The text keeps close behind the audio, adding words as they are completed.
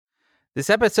This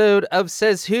episode of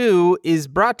Says Who is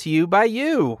brought to you by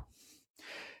you.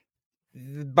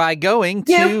 By going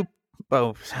to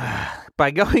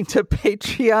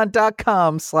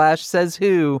patreon.com/says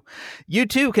who, you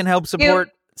too can help support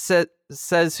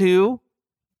Says Who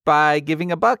by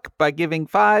giving $1, by giving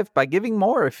 $5, by giving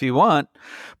more if you want.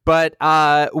 But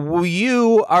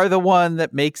you are the one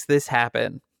that makes this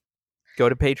happen. Go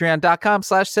to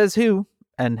patreon.com/says who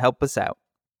and help us out.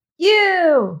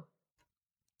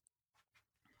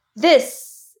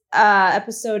 This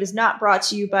episode is not brought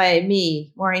to you by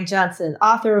me, Maureen Johnson,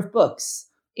 author of books,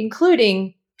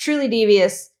 including Truly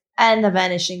Devious and The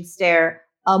Vanishing Stare,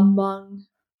 among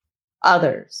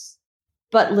others.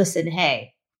 But listen,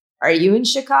 hey, are you in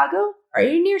Chicago? Are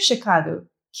you near Chicago?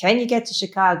 Can you get to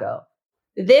Chicago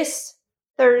this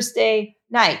Thursday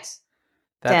night?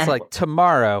 That's like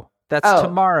tomorrow. That's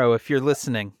tomorrow if you're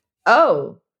listening.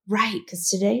 Oh, right, because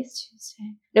today's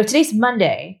Tuesday. No, today's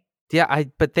Monday. Yeah,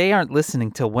 but they aren't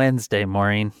listening till Wednesday,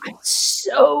 Maureen. I'm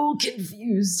so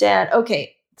confused, Dan.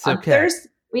 Okay. It's okay. Thursday,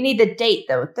 we need the date,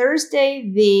 though.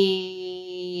 Thursday,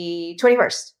 the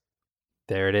 21st.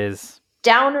 There it is.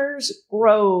 Downers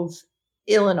Grove,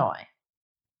 Illinois.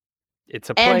 It's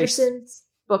a place. Anderson's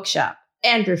Bookshop.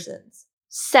 Anderson's,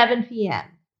 7 p.m.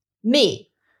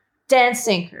 Me, Dan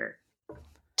Sinker,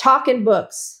 talking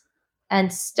books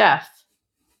and stuff.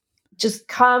 Just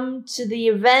come to the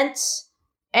event.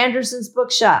 Anderson's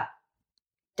Bookshop,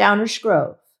 Downers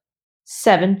Grove,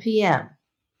 7 p.m.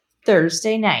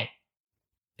 Thursday night.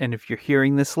 And if you're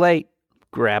hearing this late,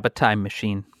 grab a time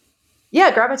machine.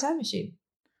 Yeah, grab a time machine.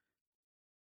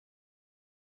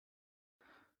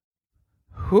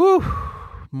 Whew.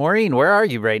 Maureen, where are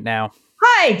you right now?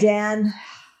 Hi, Dan.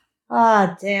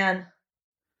 Dan.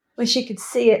 Wish you could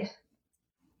see it.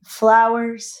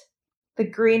 Flowers, the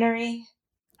greenery.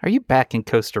 Are you back in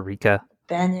Costa Rica?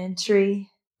 Banyan tree.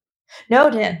 No,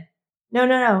 Dan.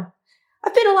 No.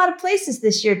 I've been a lot of places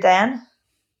this year, Dan.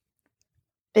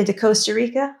 Been to Costa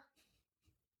Rica.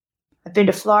 I've been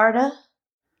to Florida.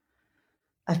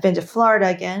 I've been to Florida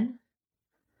again.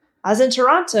 I was in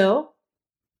Toronto.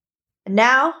 And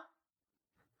now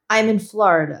I'm in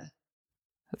Florida.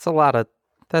 That's a lot of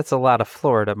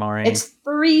Florida, Maureen. It's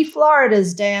 3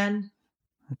 Floridas, Dan.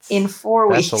 In 4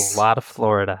 weeks. That's a lot of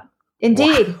Florida.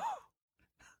 Indeed. Wow.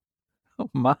 Oh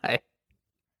my.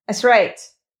 That's right.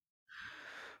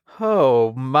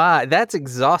 Oh my, that's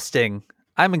exhausting.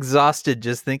 I'm exhausted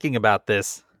just thinking about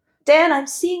this. Dan, I'm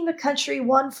seeing the country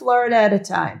one Florida at a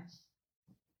time.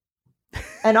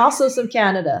 And also some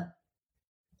Canada.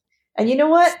 And you know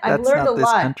what? I've learned a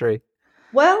lot. Country.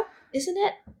 Well, isn't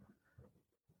it?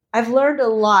 I've learned a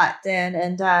lot, Dan,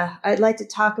 and I'd like to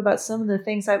talk about some of the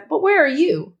things but where are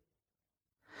you?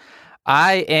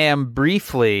 I am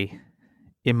briefly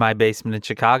in my basement in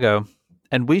Chicago.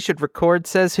 And we should record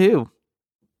Says Who.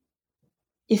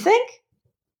 You think?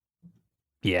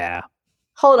 Yeah.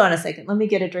 Hold on a second. Let me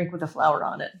get a drink with a flower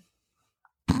on it.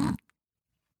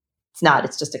 It's not.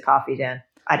 It's just a coffee, Dan.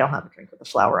 I don't have a drink with a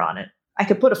flower on it. I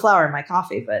could put a flower in my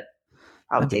coffee, but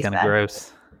probably tastes bad. Kind of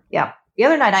gross. Yeah. The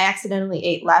other night, I accidentally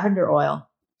ate lavender oil.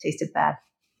 Tasted bad.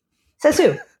 Says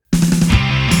Who.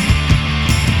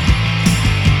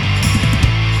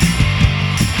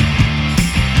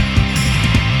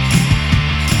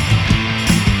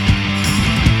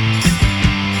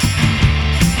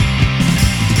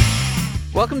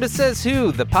 Welcome to Says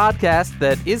Who, the podcast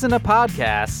that isn't a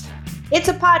podcast. It's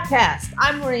a podcast.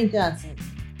 I'm Maureen Johnson.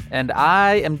 And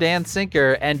I am Dan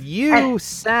Sinker, and you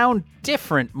sound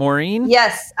different, Maureen.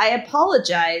 Yes, I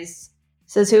apologize,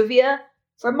 Says Whovia,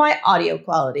 for my audio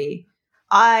quality.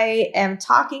 I am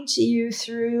talking to you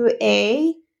through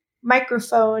a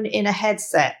microphone in a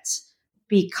headset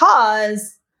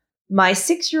because my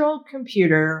 6-year-old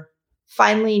computer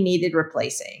finally needed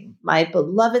replacing. My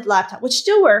beloved laptop, which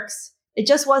still works. It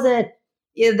just wasn't,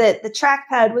 the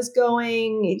trackpad was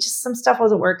going, some stuff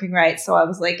wasn't working right. So I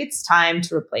was like, it's time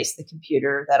to replace the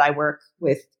computer that I work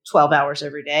with 12 hours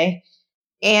every day.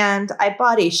 And I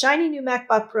bought a shiny new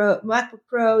MacBook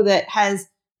Pro that has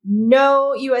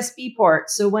no USB port.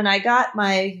 So when I got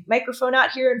my microphone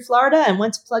out here in Florida and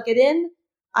went to plug it in,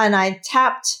 and I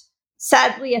tapped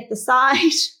sadly at the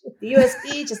side with the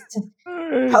USB, just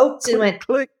poked and went,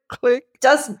 click, click.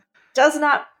 Does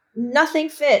not. Nothing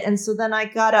fit. And so then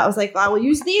I was like, I will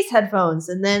use these headphones.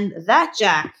 And then that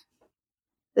jack,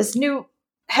 this new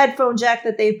headphone jack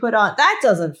that they put on, that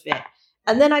doesn't fit.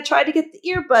 And then I tried to get the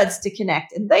earbuds to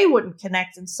connect and they wouldn't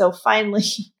connect. And so finally,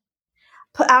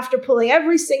 after pulling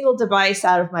every single device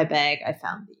out of my bag, I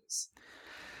found these.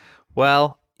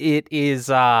 Well, it is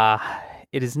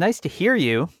nice to hear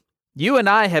you. You and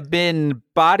I have been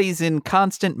bodies in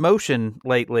constant motion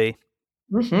lately.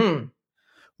 Mm-hmm.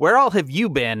 Where all have you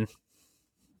been?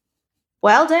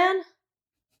 Well, Dan,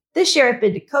 this year I've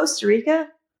been to Costa Rica,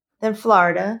 then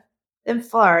Florida,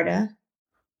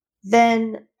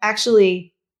 then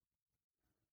actually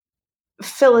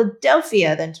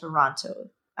Philadelphia, then Toronto,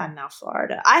 and now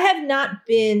Florida. I have not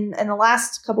been in the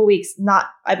last couple weeks.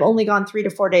 I've only gone 3 to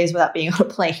 4 days without being on a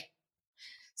plane.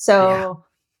 So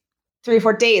 3 or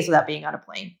 4 days without being on a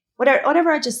plane.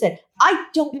 Whatever I just said. I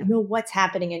don't know what's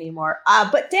happening anymore.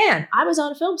 But Dan, I was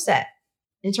on a film set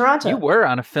in Toronto. You were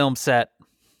on a film set.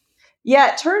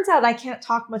 Yeah, it turns out I can't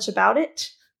talk much about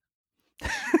it,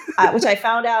 which I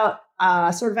found out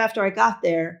sort of after I got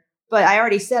there. But I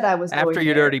already said I was after going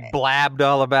you'd there. Already blabbed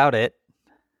all about it.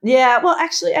 Yeah, well,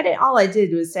 actually, I didn't. All I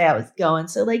did was say I was going.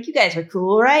 So, like, you guys are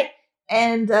cool, right?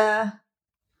 And it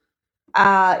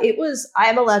was. I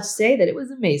am allowed to say that it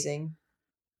was amazing.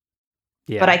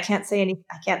 Yeah. But I can't say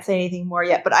anything more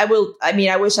yet. But I will. I mean,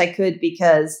 I wish I could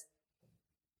because,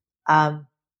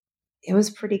 it was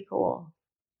pretty cool.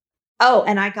 Oh,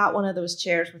 and I got one of those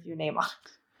chairs with your name on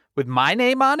it. With my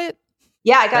name on it?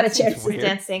 Yeah, I got a chair. This is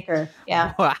Dan Sinker.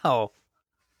 Yeah. Wow.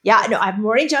 Yeah, no, I have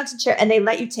Maureen Johnson chair, and they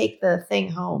let you take the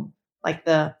thing home, like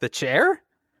the chair.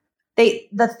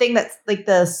 The thing that's like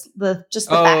the just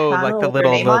the back panel, like the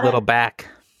little back.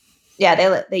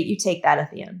 Yeah, they you take that at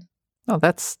the end. Oh,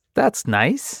 that's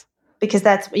nice. Because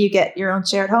that's what you get your own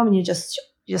chair at home, and you just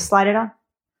slide it on.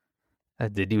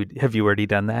 Have you already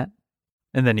done that?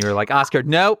 And then you were like, Oscar,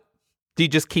 nope. Do you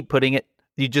just keep putting it?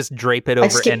 Do you just drape it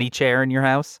over any chair in your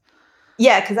house?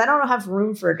 Yeah, because I don't have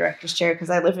room for a director's chair because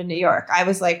I live in New York. I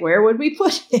was like, where would we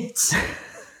put it?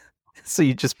 So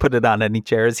you just put it on any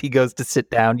chair. As he goes to sit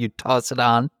down, you toss it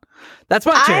on. That's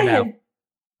my chair now.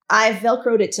 I've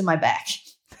Velcroed it to my back.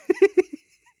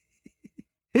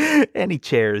 Any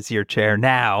chair is your chair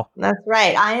now. That's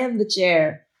right. I am the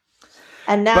chair.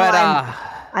 And now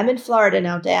I'm in Florida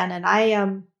now, Dan, and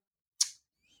I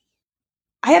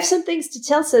have some things to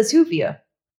tell, says Juvia.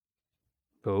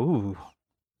 Ooh.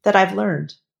 That I've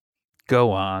learned.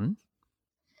 Go on.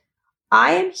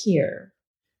 I am here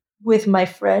with my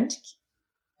friend,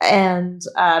 and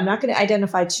I'm not going to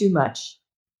identify too much,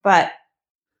 but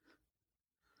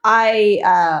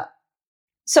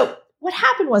so what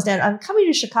happened was, Dan, I'm coming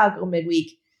to Chicago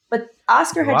midweek, but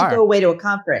Oscar had to go away to a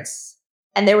conference.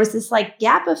 And there was this like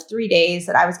gap of 3 days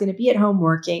that I was going to be at home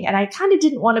working. And I kind of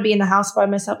didn't want to be in the house by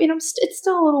myself. It's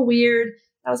still a little weird.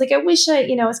 I was like, I wish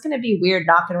it's going to be weird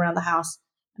knocking around the house.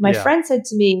 And my friend said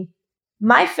to me,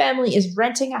 my family is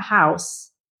renting a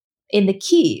house in the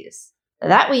Keys.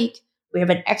 That week, we have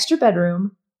an extra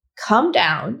bedroom. Come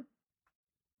down,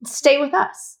 stay with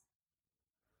us.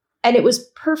 And it was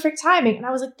perfect timing. And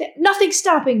I was like, nothing's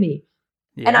stopping me.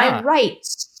 Yeah. And I write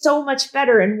so much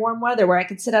better in warm weather where I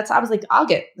could sit outside. I was like,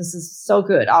 this is so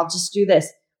good. I'll just do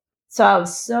this.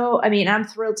 So I'm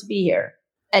thrilled to be here.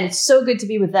 And it's so good to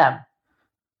be with them.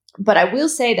 But I will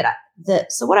say that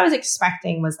so what I was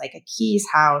expecting was like a Keys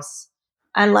house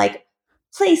and like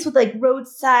place with like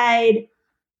roadside,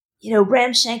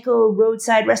 ramshackle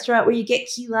roadside restaurant where you get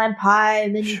key lime pie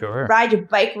and then you ride your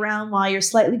bike around while you're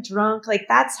slightly drunk. Like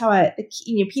that's how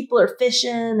people are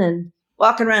fishing and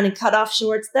walking around in cutoff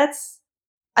shorts.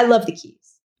 I love the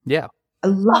Keys. Yeah. I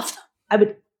love them. I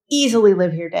would easily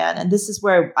live here, Dan. And this is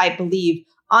where I believe,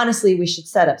 honestly, we should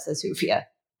set up, says Juvia.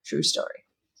 True story.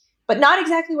 But not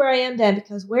exactly where I am, Dan,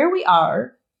 because where we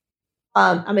are,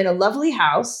 I'm in a lovely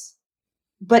house,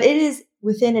 but it is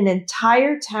within an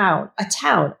entire town,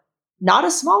 not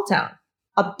a small town,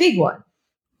 a big one.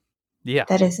 Yeah.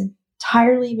 That is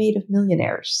entirely made of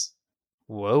millionaires.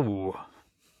 Whoa.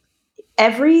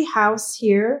 Every house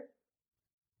here,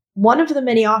 one of the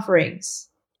many offerings,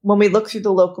 when we look through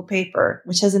the local paper,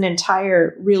 which has an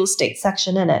entire real estate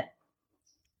section in it,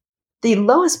 the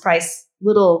lowest price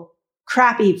little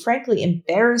crappy, frankly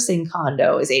embarrassing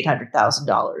condo is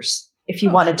 $800,000 if you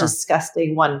want a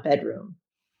disgusting 1-bedroom.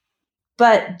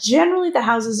 But generally the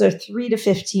houses are 3 to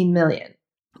 15 million.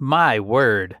 My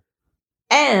word.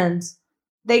 And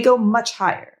they go much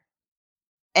higher.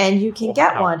 And you can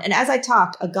get one. And as I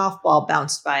talked, a golf ball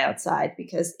bounced by outside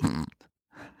because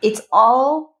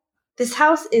this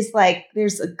house is like,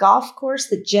 there's a golf course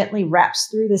that gently wraps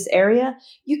through this area.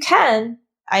 You can,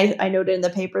 I noted in the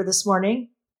paper this morning,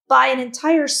 buy an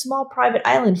entire small private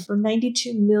island for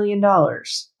 $92 million.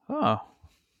 Oh.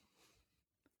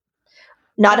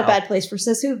 Not a bad place for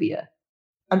Juvia.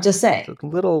 I'm just saying. It's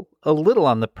a little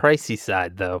on the pricey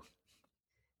side, though.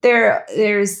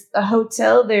 There's a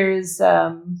hotel, there's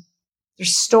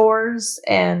stores,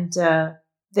 and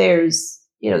there's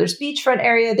beachfront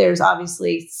area. There's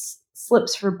obviously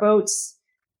slips for boats.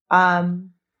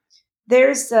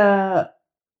 There's a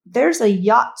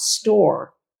yacht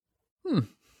store.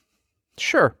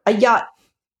 Sure. A yacht,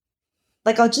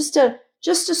 like just a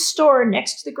store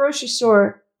next to the grocery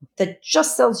store that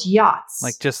just sells yachts.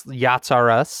 Like just Yachts R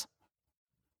Us?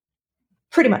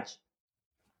 Pretty much.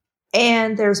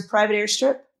 And there's a private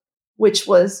airstrip, which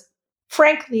was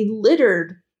frankly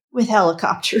littered with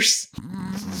helicopters.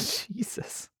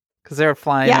 Jesus. Because they were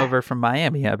flying over from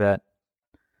Miami, I bet.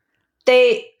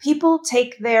 People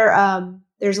take their,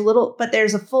 there's a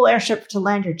full airstrip to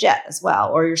land your jet as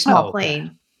well, or your small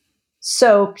plane.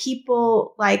 So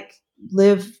people like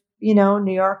live,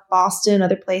 New York, Boston,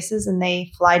 other places, and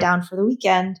they fly down for the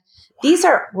weekend. These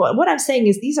are, what I'm saying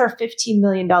is these are $15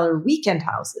 million weekend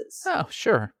houses. Oh,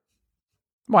 sure.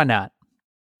 Why not?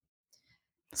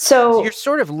 So you're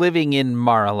sort of living in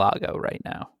Mar-a-Lago right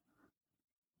now.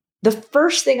 The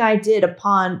first thing I did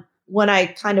upon when I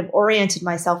kind of oriented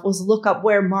myself was look up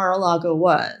where Mar-a-Lago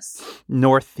was.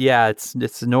 North, yeah,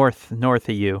 it's north of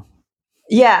you.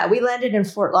 Yeah, we landed in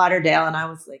Fort Lauderdale, and I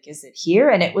was like, is it here?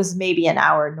 And it was maybe an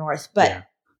hour north, but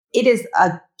it is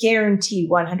a guaranteed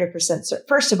 100% certain.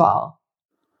 First of all,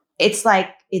 it's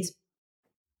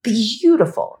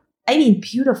beautiful. I mean,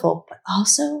 beautiful, but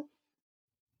also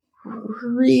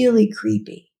really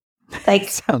creepy. Like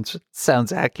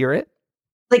sounds accurate.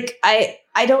 Like I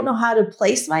don't know how to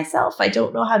place myself. I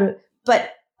don't know how to,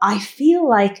 but I feel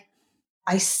like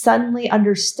I suddenly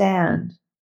understand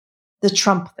the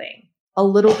Trump thing a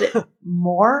little bit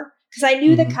more, because I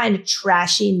knew the kind of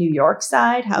trashy New York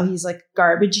side, how he's like a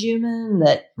garbage human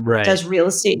that does real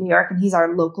estate in New York, and he's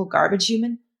our local garbage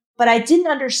human. But I didn't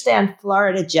understand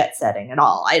Florida jet setting at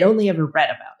all. I'd only ever read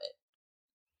about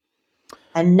it.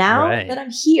 And now that I'm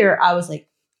here, I was like,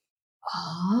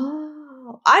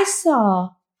 oh, I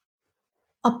saw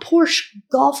a Porsche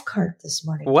golf cart this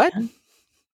morning. What? Man.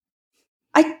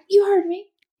 You heard me.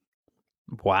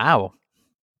 Wow.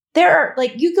 There are,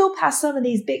 like, you go past some of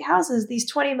these big houses, these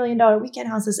 $20 million weekend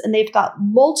houses, and they've got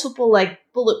multiple, like,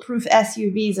 bulletproof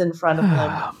SUVs in front of them.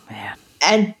 Oh,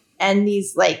 man. And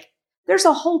these, like, there's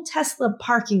a whole Tesla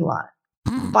parking lot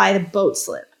by the boat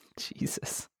slip.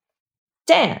 Jesus.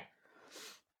 Dan.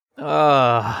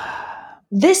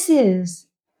 This is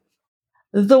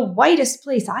the whitest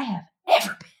place I have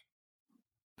ever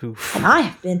been. Oof. And I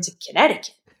have been to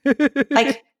Connecticut.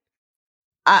 Like,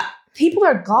 people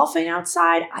are golfing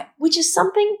outside, which is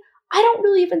something I don't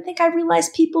really even think I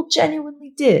realized people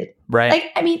genuinely did. Right.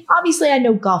 Like, I mean, obviously I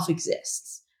know golf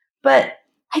exists, but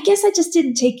I guess I just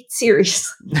didn't take it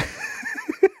seriously.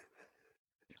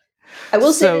 I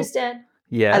will say this, Dan.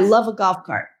 Yes. I love a golf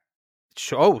cart.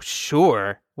 Oh,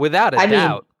 sure. Without a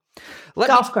doubt.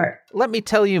 Golf cart. Let me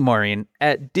tell you, Maureen,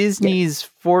 at Disney's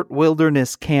Fort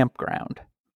Wilderness Campground,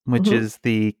 which is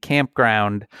the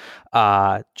campground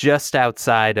just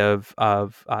outside of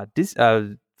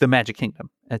the Magic Kingdom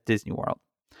at Disney World.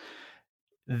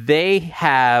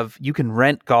 You can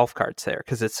rent golf carts there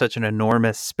because it's such an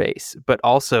enormous space. But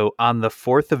also on the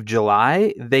 4th of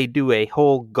July, they do a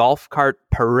whole golf cart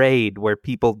parade where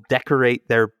people decorate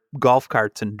their golf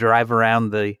carts and drive around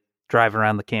the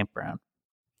campground.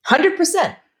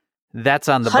 100%. That's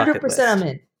on the bucket list. 100% I'm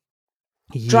in.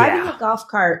 Yeah. Driving a golf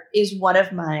cart is one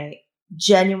of my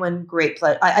genuine great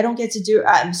pleasure. I don't get to do it.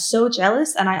 I'm so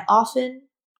jealous, and I often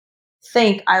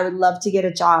think I would love to get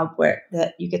a job where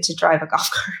that you get to drive a golf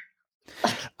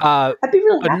cart. I'd be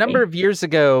really happy. A number of years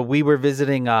ago, we were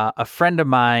visiting a friend of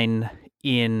mine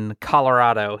in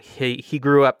Colorado. He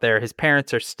grew up there. His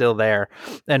parents are still there,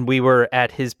 and we were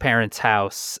at his parents'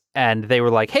 house, and they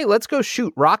were like, "Hey, let's go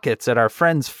shoot rockets at our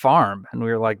friend's farm." And we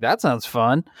were like, "That sounds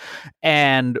fun."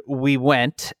 And we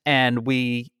went and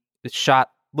we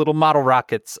shot little model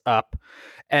rockets up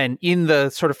and in the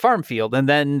sort of farm field. And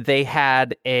then they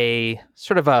had a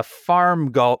sort of a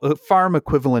farm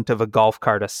equivalent of a golf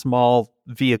cart, a small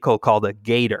vehicle called a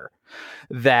gator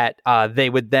that they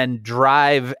would then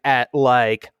drive at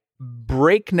like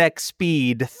breakneck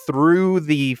speed through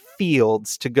the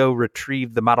fields to go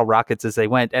retrieve the model rockets as they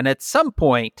went. And at some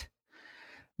point,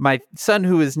 my son,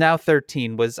 who is now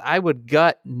 13, I would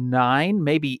gut 9,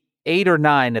 maybe 8 or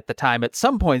 9 at the time. At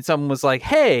some point, someone was like,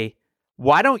 "Hey,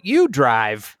 why don't you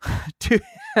drive?" to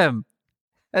him.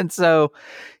 And so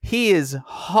he is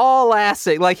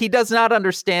haul-assing. Like, he does not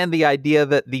understand the idea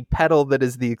that the pedal that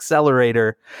is the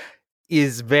accelerator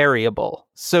is variable.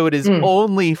 So it is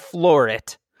only floor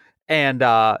it. And,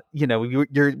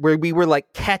 we were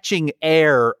like catching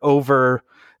air over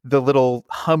the little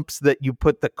humps that you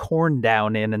put the corn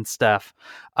down in and stuff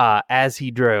as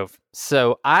he drove.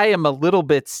 So I am a little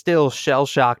bit still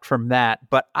shell-shocked from that,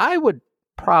 but I would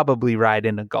probably ride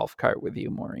in a golf cart with you,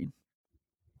 Maureen.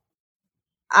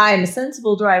 I'm a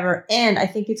sensible driver, and I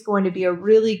think it's going to be a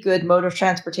really good mode of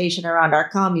transportation around our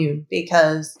commune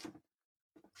because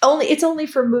it's only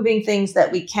for moving things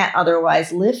that we can't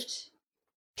otherwise lift.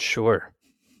 Sure.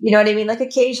 You know what I mean? Like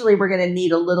occasionally we're going to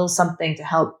need a little something to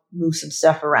help move some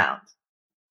stuff around.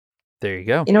 There you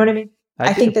go. You know what I mean?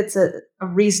 I do. think that's a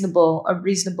reasonable,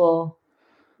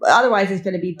 otherwise it's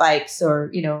going to be bikes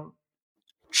or,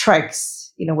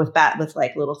 trikes, with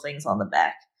like little things on the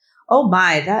back. Oh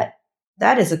my,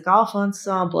 that is a golf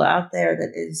ensemble out there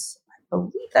that is, I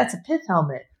believe that's a pith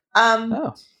helmet.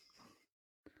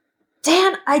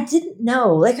 Dan, I didn't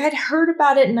know. Like I'd heard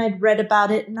about it and I'd read about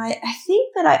it. And I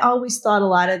think that I always thought a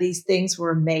lot of these things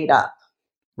were made up.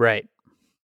 Right.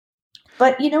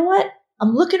 But you know what?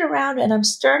 I'm looking around and I'm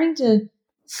starting to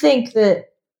think that,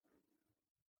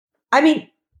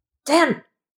 Dan,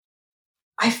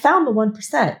 I found the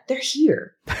 1%. They're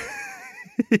here.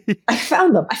 I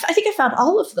found them. I think I found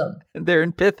all of them. And they're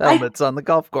in pith helmets on the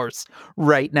golf course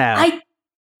right now.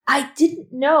 I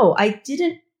didn't know. I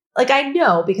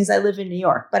know because I live in New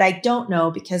York, but I don't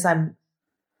know because I'm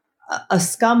a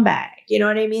scumbag. You know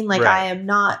what I mean? Like I am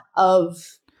not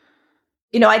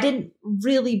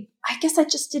I guess I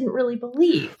just didn't really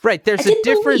believe. Right. There's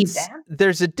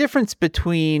a difference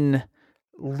between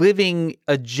living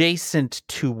adjacent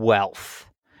to wealth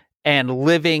and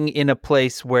living in a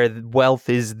place where wealth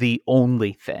is the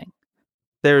only thing.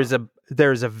 There's a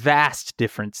vast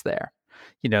difference there.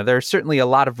 There are certainly a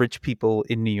lot of rich people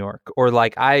in New York, or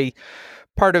like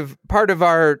part of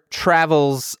our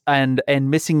travels and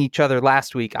missing each other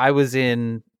last week. I was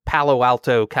in Palo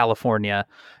Alto, California,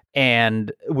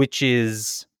 and which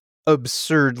is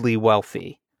absurdly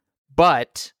wealthy,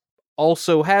 but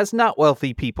also has not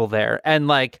wealthy people there. And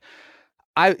like,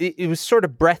 it was sort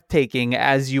of breathtaking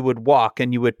as you would walk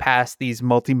and you would pass these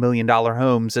multi-million-dollar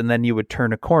homes, and then you would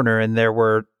turn a corner and there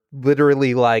were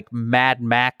literally like Mad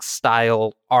Max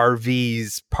style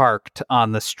RVs parked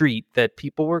on the street that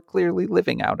people were clearly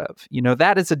living out of.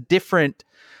 That is a different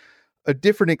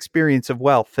experience of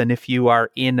wealth than if you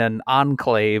are in an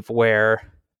enclave where,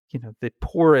 the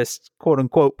poorest, quote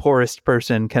unquote, poorest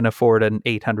person can afford an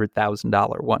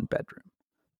 $800,000 one bedroom.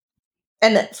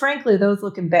 And frankly, those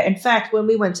looking bad. In fact, when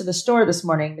we went to the store this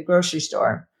morning, the grocery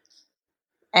store,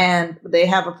 and they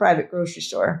have a private grocery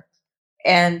store,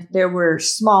 and there were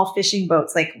small fishing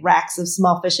boats, like racks of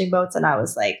small fishing boats. And I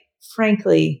was like,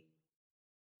 frankly,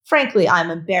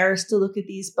 I'm embarrassed to look at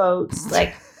these boats.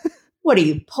 Like, what are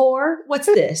you, poor? What's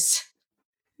this?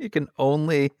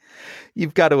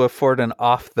 You've got to afford an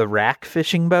off the rack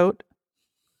fishing boat.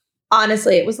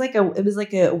 Honestly, it was like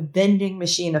a vending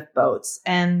machine of boats.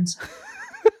 And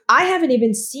I haven't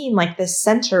even seen like the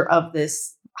center of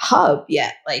this hub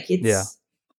yet. Like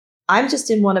I'm just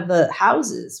in one of the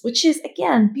houses, which is,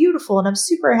 again, beautiful. And I'm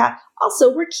super happy.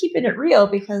 Also, we're keeping it real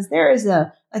because there is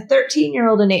a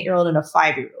 13-year-old, an 8-year-old, and a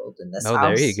 5-year-old in this house.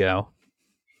 Oh, there you go.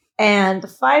 And the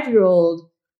 5-year-old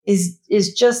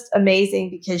is just amazing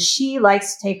because she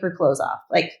likes to take her clothes off.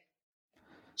 Like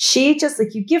she just like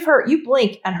you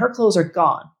blink and her clothes are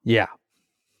gone. Yeah.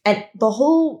 And the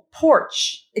whole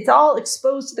porch, it's all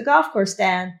exposed to the golf course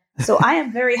stand. So I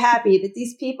am very happy that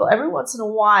these people every once in a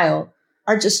while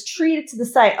are just treated to the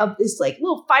sight of this like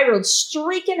little 5-year-old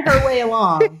streaking her way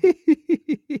along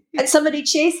and somebody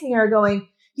chasing her going,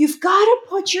 "You've got to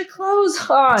put your clothes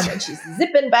on." And she's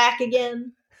zipping back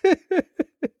again.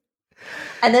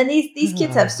 And then these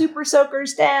kids have super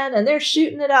soakers, Dan, and they're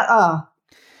shooting it out. Oh.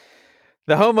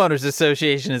 The homeowners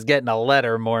association is getting a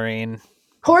letter, Maureen.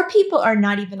 Poor people are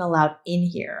not even allowed in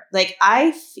here. Like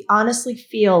I honestly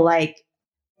feel like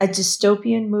a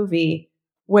dystopian movie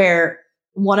where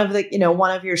one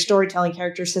of your storytelling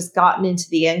characters has gotten into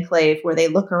the enclave where they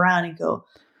look around and go,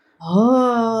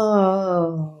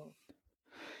 "Oh."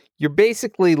 You're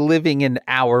basically living in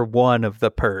hour 1 of The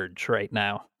Purge right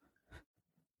now.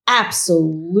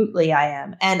 Absolutely, I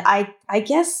am. And I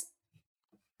guess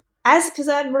because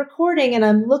I'm recording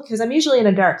and because I'm usually in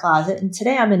a dark closet, and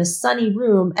today I'm in a sunny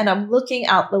room and I'm looking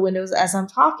out the windows as I'm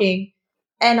talking,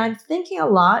 and I'm thinking a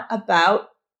lot about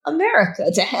America,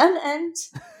 Dan, and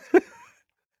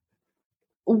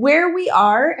where we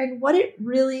are and what it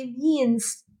really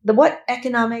means, what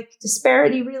economic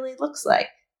disparity really looks like.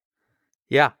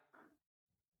 Yeah.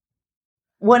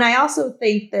 When I also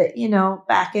think that,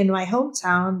 back in my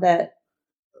hometown that,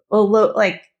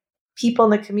 like people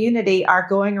in the community are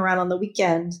going around on the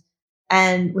weekend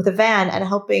and with a van and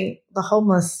helping the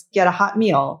homeless get a hot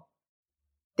meal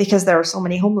because there are so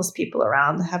many homeless people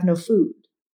around that have no food.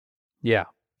 Yeah.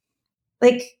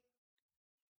 Like,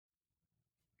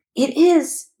 it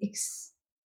is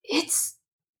it's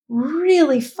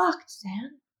really fucked,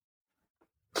 Dan.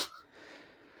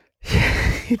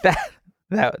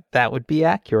 that would be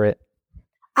accurate.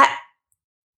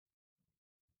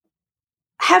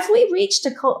 Have we reached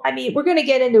I mean, we're going to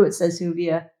get into it, says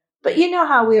Huvia, but you know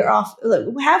how we're off.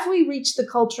 Have we reached the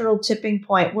cultural tipping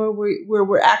point where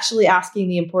we're actually asking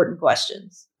the important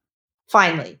questions?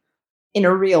 Finally, in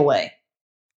a real way.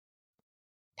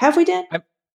 Have we, Dan?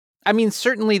 I mean,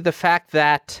 certainly the fact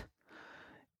that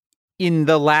in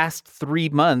the last 3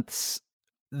 months,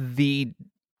 the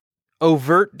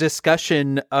overt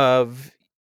discussion of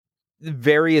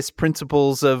various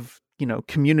principles of,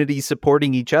 communities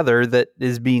supporting each other that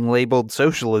is being labeled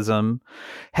socialism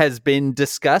has been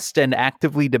discussed and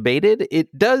actively debated,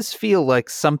 it does feel like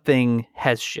something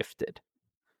has shifted.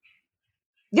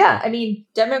 Yeah, I mean,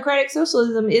 democratic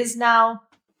socialism is now,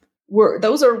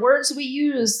 those are words we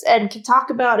use and can talk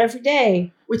about every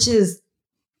day, which is,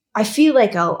 I feel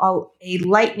like a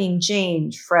lightning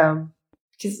change from,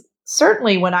 because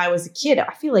certainly when I was a kid,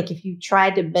 I feel like if you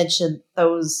tried to mention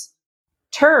those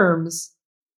terms,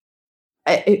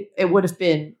 it would have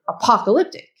been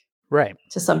apocalyptic, right,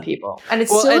 to some people, and it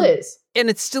still is.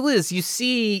 And it still is. You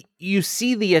see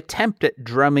the attempt at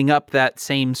drumming up that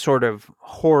same sort of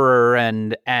horror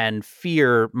and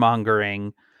fear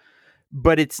mongering,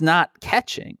 but it's not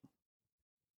catching.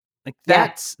 Like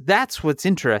that's what's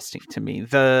interesting to me.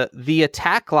 The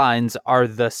attack lines are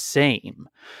the same.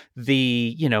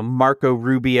 The, Marco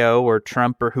Rubio or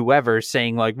Trump or whoever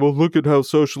saying like, well, look at how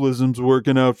socialism's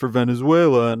working out for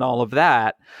Venezuela and all of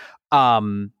that.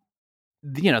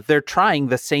 They're trying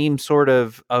the same sort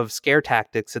of scare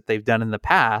tactics that they've done in the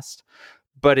past,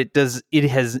 but it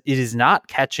is not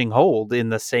catching hold in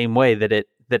the same way that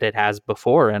it has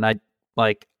before. And I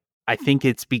think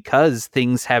it's because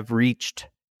things have reached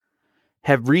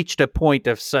a point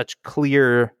of such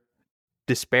clear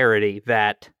disparity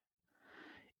that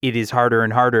it is harder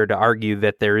and harder to argue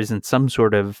that there isn't some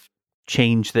sort of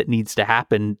change that needs to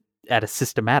happen at a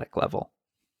systematic level.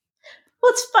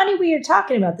 Well, it's funny we are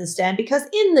talking about this, Dan, because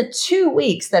in the 2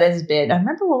 weeks that has been, I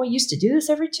remember when we used to do this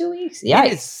every 2 weeks. Yikes.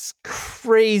 It is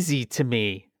crazy to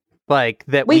me, like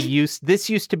that this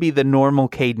used to be the normal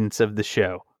cadence of the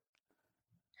show.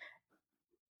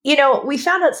 We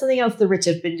found out something else the rich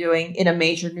have been doing in a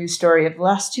major news story of the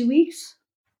last 2 weeks.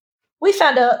 We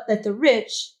found out that the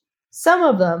rich, some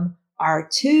of them, are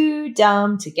too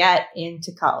dumb to get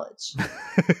into college.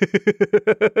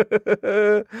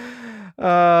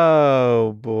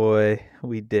 Oh, boy,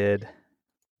 we did.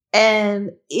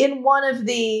 And in one of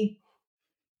the,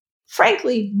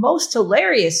 frankly, most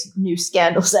hilarious news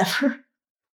scandals ever,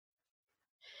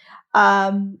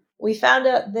 we found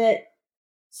out that,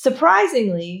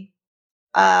 surprisingly,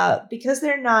 because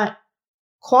they're not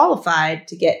qualified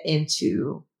to get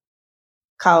into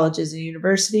colleges and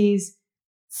universities,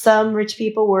 some rich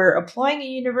people were employing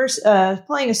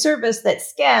a service that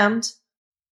scammed,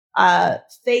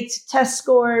 faked test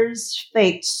scores,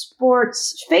 faked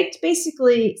sports, faked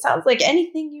basically, sounds like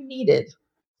anything you needed.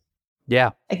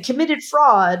 Yeah. And committed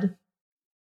fraud.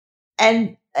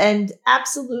 And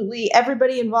absolutely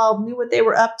everybody involved knew what they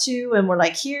were up to and were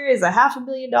like, here is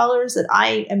 $500,000 that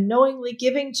I am knowingly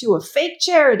giving to a fake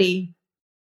charity.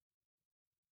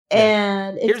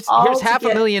 And here's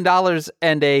 $500,000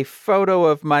 and a photo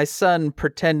of my son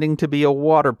pretending to be a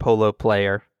water polo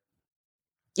player.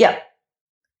 Yep.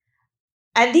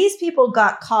 And these people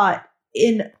got caught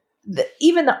in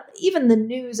even the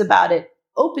news about it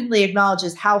openly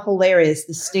acknowledges how hilarious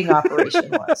the sting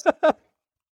operation was.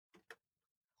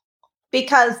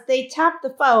 Because they tapped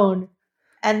the phone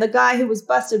and the guy who was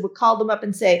busted would call them up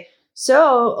and say,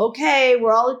 so, okay,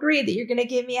 we're all agreed that you're going to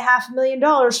give me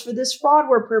 $500,000 for this fraud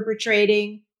we're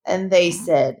perpetrating. And they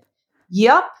said,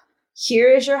 yup,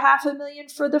 here is your $500,000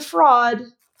 for the fraud.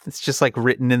 It's just like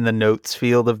written in the notes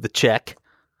field of the check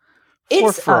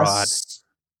for fraud.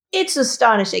 It's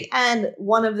astonishing. And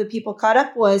one of the people caught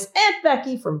up was Aunt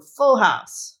Becky from Full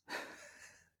House.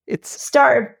 It's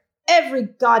star of every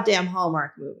goddamn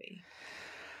Hallmark movie.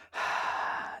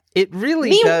 It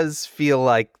really does feel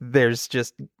like there's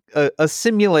just a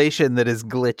simulation that is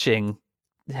glitching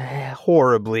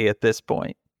horribly at this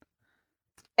point.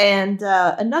 And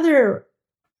another,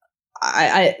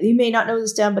 you may not know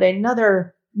this, Dan, but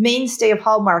another mainstay of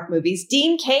Hallmark movies,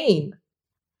 Dean Cain,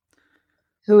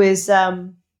 who is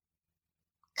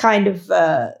kind of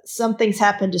something's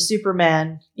happened to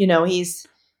Superman. He's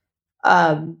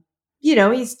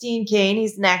Dean Cain.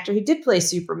 He's an actor. He did play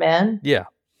Superman. Yeah.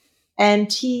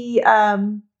 And he,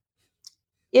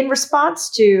 in response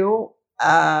to,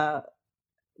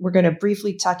 we're going to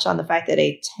briefly touch on the fact that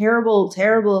a terrible,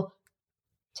 terrible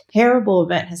terrible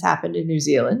event has happened in New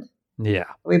Zealand. Yeah.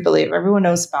 We believe everyone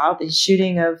knows about the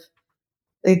shooting of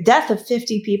the death of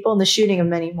 50 people and the shooting of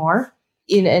many more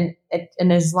in an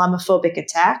Islamophobic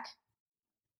attack.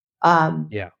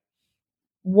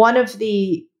 One of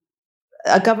a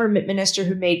government minister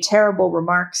who made terrible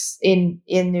remarks in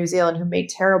New Zealand, who made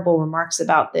terrible remarks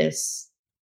about this,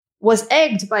 was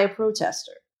egged by a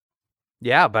protester.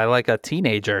 Yeah, by like a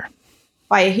teenager.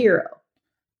 By a hero.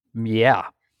 Yeah.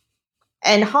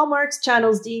 And Hallmark's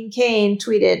channel's Dean Cain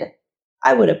tweeted,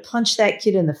 "I would have punched that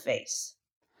kid in the face."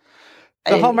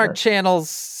 The Hallmark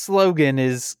Channel's slogan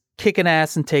is kicking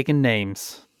ass and taking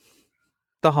names.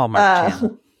 The Hallmark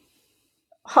Channel.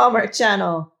 Hallmark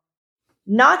Channel.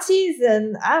 Nazis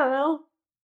and, I don't know,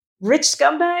 rich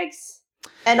scumbags.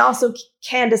 And also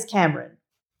Candace Cameron.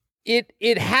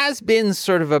 It has been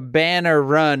sort of a banner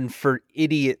run for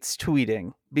idiots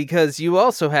tweeting, because you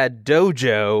also had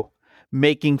Dojo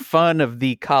making fun of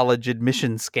the college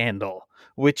admission scandal,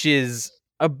 which is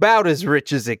about as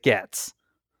rich as it gets.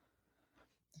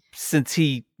 Since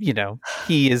he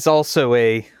is also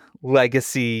a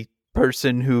legacy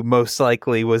person who most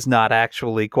likely was not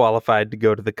actually qualified to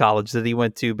go to the college that he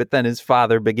went to, but then his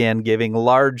father began giving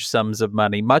large sums of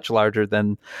money, much larger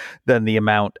than the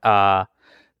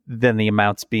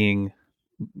amounts being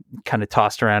kind of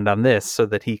tossed around on this, so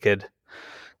that he could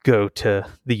go to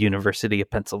the University of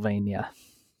Pennsylvania.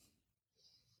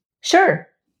 Sure.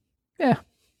 Yeah.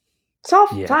 It's all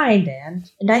fine, Dan.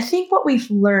 And I think what we've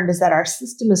learned is that our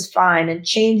system is fine and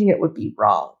changing it would be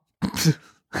wrong.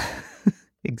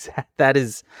 Exactly. That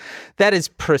is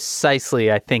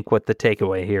precisely, I think, what the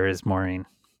takeaway here is, Maureen.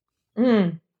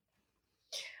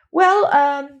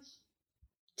 Well,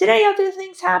 did any other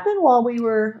things happen while we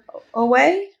were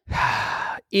away?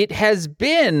 It has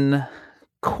been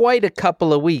quite a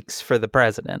couple of weeks for the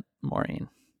president, Maureen.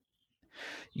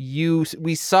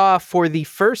 We saw for the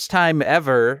first time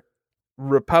ever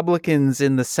Republicans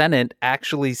in the Senate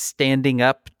actually standing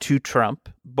up to Trump.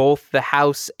 Both the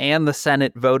House and the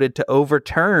Senate voted to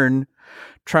overturn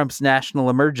Trump's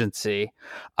national emergency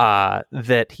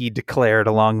that he declared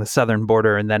along the southern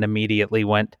border, and then immediately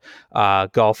went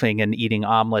golfing and eating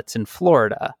omelets in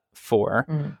Florida for.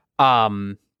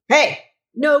 Hey,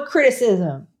 no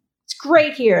criticism. It's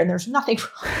great here, and there's nothing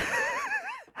wrong.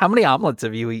 How many omelets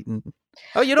have you eaten?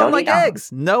 Oh, you don't like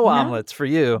eggs? No omelets for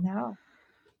you. No.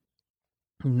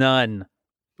 None.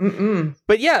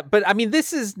 But I mean,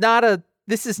 this is not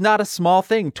a small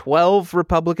thing. 12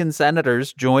 Republican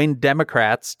senators joined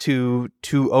Democrats to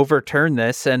overturn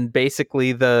this, and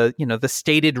basically the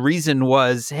stated reason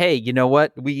was, hey, you know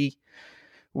what,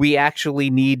 we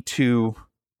actually need to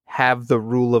have the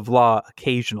rule of law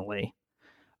occasionally.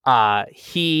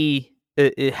 He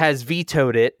has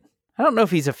vetoed it. I don't know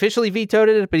if he's officially vetoed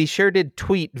it, but he sure did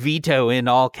tweet veto in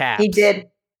all caps. He did.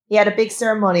 He had a big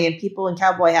ceremony, and people in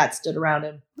cowboy hats stood around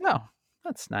him. Oh,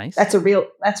 that's nice. That's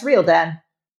real, Dan.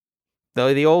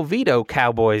 The old veto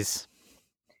cowboys.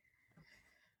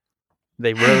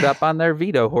 They rode up on their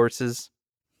veto horses.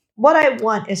 What I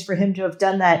want is for him to have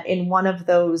done that in one of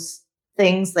those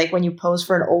things, like when you pose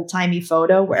for an old-timey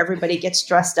photo where everybody gets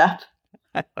dressed up.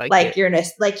 Like you're in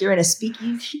a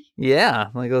speakeasy. Yeah,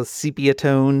 like a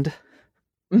sepia-toned.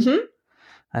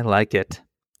 I like it.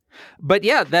 But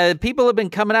yeah, the people have been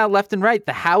coming out left and right.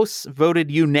 The House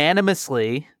voted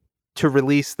unanimously to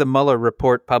release the Mueller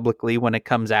report publicly when it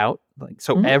comes out.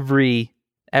 Every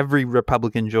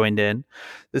Republican joined in.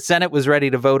 The Senate was ready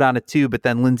to vote on it too, but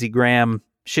then Lindsey Graham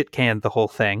shit-canned the whole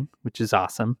thing, which is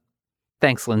awesome.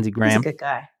 Thanks, Lindsey Graham. He's a good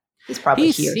guy. He's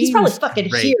probably here. He's probably fucking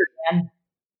great. Here, man.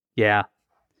 Yeah.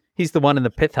 He's the one in the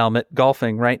pith helmet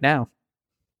golfing right now.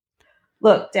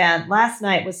 Look, Dan, last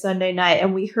night was Sunday night,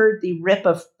 and we heard the rip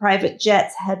of private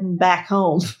jets heading back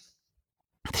home.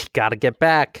 You gotta get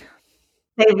back.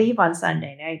 They leave on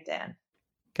Sunday night, Dan.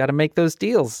 Gotta make those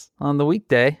deals on the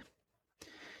weekday.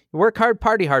 You work hard,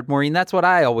 party hard, Maureen. That's what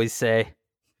I always say.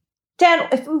 Dan,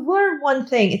 if we learn one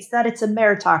thing, it's that it's a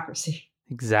meritocracy.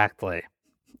 Exactly.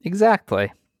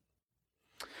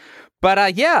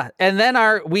 But yeah, and then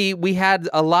we had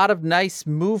a lot of nice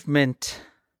movement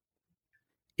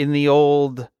in the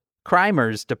old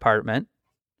crimers department.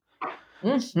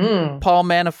 Paul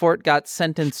Manafort got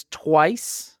sentenced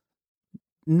twice,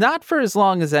 not for as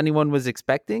long as anyone was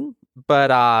expecting,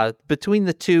 but between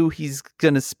the two, he's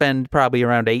going to spend probably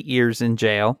around 8 years in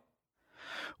jail,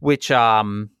 which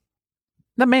the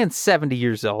man's 70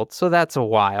 years old, so that's a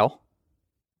while.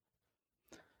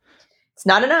 It's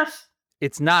not enough.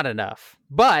 it's not enough.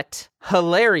 But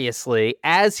hilariously,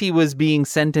 as he was being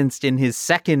sentenced in his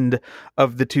second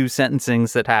of the 2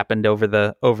 sentencings that happened over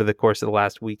the course of the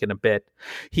last week and a bit,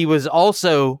 he was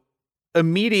also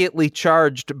immediately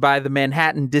charged by the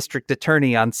Manhattan District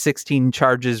Attorney on 16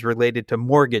 charges related to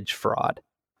mortgage fraud.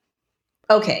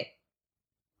 Okay.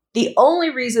 The only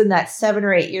reason that 7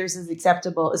 or 8 years is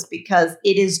acceptable is because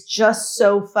it is just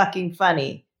so fucking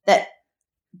funny that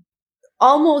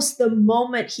almost the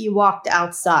moment he walked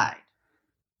outside,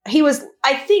 he was,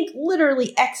 I think,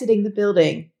 literally exiting the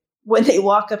building when they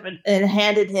walk up and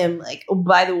handed him, like, oh,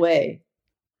 by the way,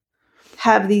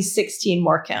 have these 16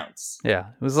 more counts. Yeah,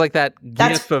 it was like that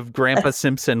gif of Grandpa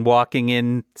Simpson walking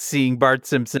in, seeing Bart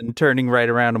Simpson, turning right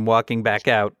around and walking back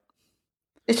out.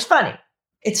 It's funny.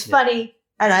 It's funny.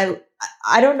 And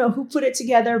I don't know who put it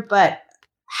together, but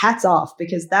hats off,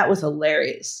 because that was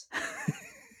hilarious.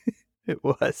 It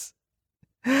was.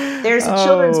 There's a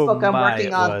children's book I'm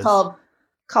working on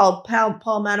called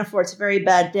Paul Manafort's Very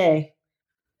Bad Day.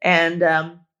 And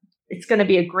it's going to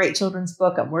be a great children's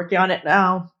book. I'm working on it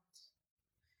now.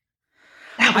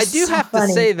 I do have to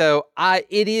say, though,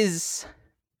 it is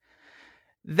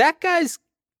that guy's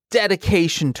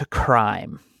dedication to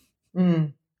crime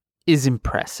is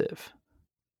impressive.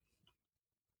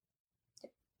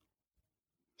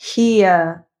 He,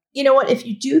 you know what? If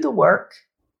you do the work,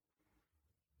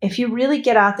 if you really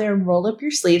get out there and roll up your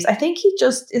sleeves, I think he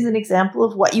just is an example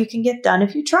of what you can get done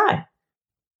if you try.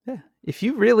 Yeah. If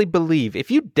you really believe, if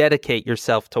you dedicate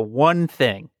yourself to one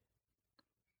thing,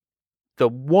 the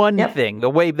one thing, the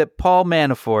way that Paul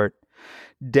Manafort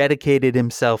dedicated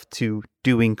himself to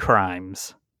doing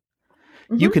crimes,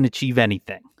 you can achieve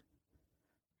anything.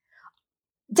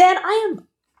 Dan, I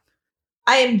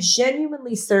am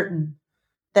genuinely certain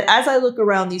that as I look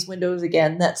around these windows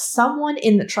again, that someone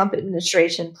in the Trump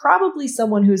administration, probably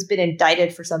someone who's been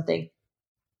indicted for something,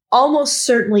 almost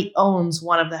certainly owns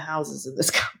one of the houses in this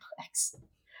complex.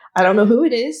 I don't know who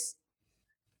it is.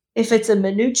 If it's a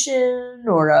Mnuchin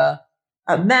or a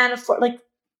Manafort, like,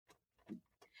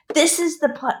 this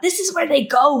is where they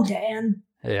go, Dan.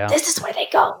 Yeah. This is where they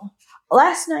go.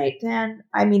 Last night, Dan,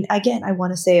 I mean, again, I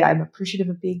want to say I'm appreciative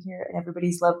of being here and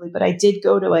everybody's lovely, but I did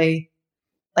go to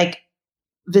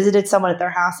visited someone at their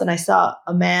house, and I saw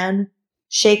a man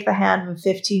shake the hand of a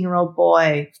 15-year-old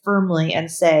boy firmly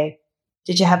and say,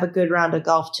 "Did you have a good round of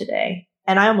golf today?"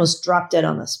 And I almost dropped dead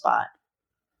on the spot.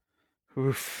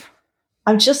 Oof.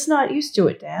 I'm just not used to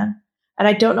it, Dan. And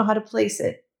I don't know how to place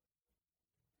it.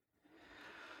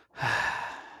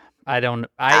 I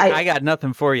got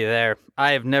nothing for you there.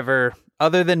 I have never,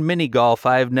 other than mini golf,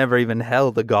 I have never even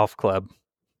held a golf club.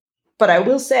 But I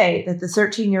will say that the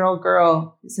 13-year-old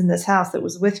girl who's in this house that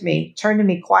was with me turned to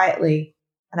me quietly,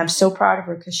 and I'm so proud of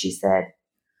her because she said,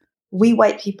 "We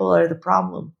white people are the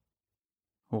problem."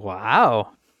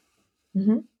 Wow.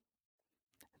 Mm-hmm.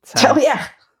 Oh, yeah.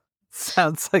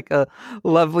 Sounds like a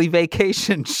lovely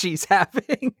vacation she's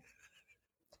having.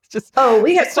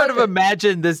 We have sort of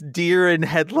imagine this deer in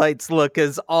headlights look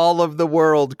as all of the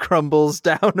world crumbles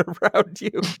down around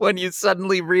you when you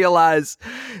suddenly realize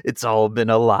it's all been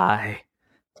a lie.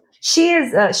 She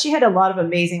had a lot of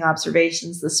amazing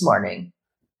observations this morning,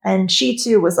 and she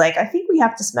too was like, "I think we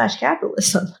have to smash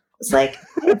capitalism." I was like,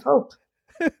 I have hope.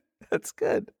 That's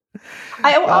good.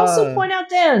 I also point out,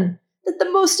 Dan, that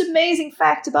the most amazing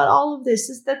fact about all of this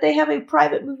is that they have a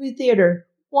private movie theater.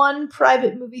 One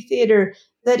private movie theater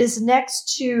that is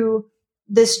next to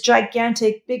this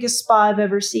gigantic, biggest spa I've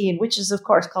ever seen, which is, of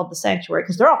course, called The Sanctuary,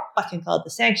 because they're all fucking called The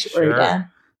Sanctuary, Dan.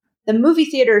 The movie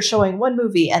theater is showing one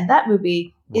movie, and that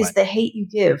movie is The Hate U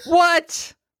Give.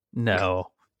 What?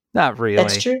 No, not really.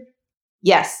 That's true?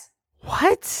 Yes.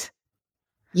 What?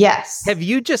 Yes. Have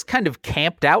you just kind of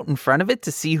camped out in front of it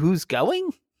to see who's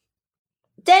going?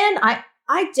 Dan,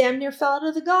 I damn near fell out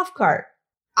of the golf cart.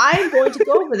 I'm going to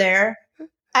go over there, and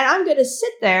I'm going to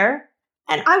sit there,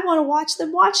 and I want to watch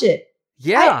them watch it.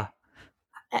 Yeah.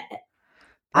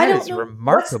 I don't is know.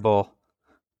 Remarkable.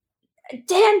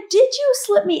 Dan, did you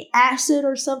slip me acid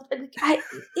or something?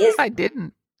 I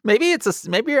didn't. Maybe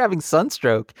you're having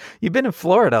sunstroke. You've been in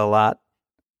Florida a lot.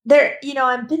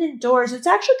 I've been indoors. It's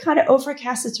actually kind of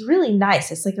overcast. It's really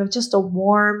nice. It's like just a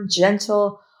warm,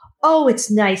 gentle, it's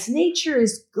nice. Nature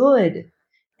is good.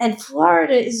 And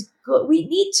Florida is good.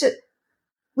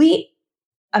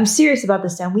 I'm serious about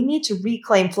this, Dan. We need to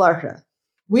reclaim Florida.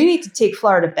 We need to take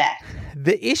Florida back.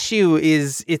 The issue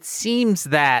is, it seems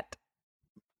that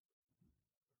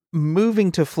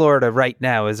moving to Florida right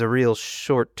now is a real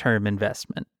short-term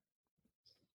investment.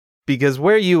 Because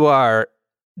where you are,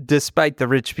 despite the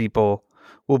rich people,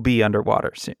 will be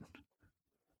underwater soon.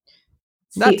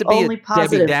 Not to be a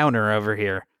Debbie Downer over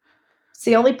here. It's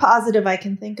the only positive I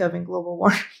can think of in global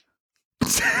warming.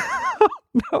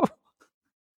 No.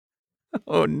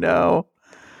 Oh, no.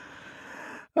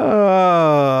 In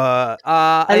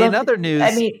other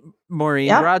news, Maureen,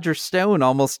 yeah? Roger Stone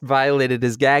almost violated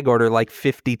his gag order like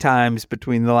 50 times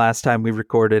between the last time we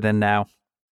recorded and now.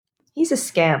 He's a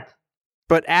scamp.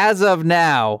 But as of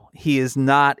now, he is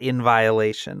not in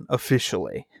violation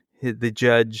officially. The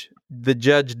judge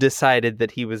decided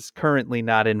that he was currently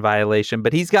not in violation,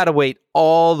 but he's got to wait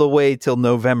all the way till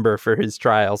November for his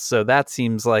trial. So that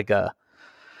seems like a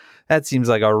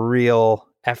real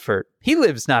effort. He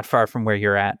lives not far from where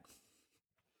you're at.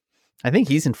 I think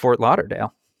he's in Fort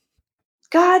Lauderdale.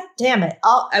 God damn it.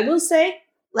 I will say,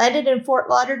 landed in Fort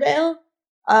Lauderdale,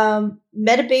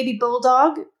 met a baby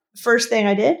bulldog, first thing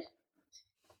I did,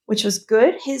 which was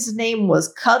good. His name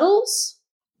was Cuddles.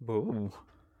 Ooh.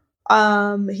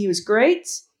 He was great.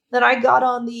 Then I got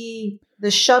on the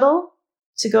shuttle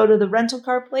to go to the rental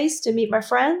car place to meet my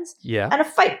friends. Yeah. And a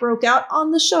fight broke out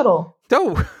on the shuttle.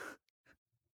 Oh.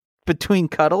 Between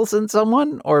Cuddles and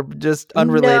someone, or just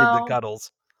unrelated to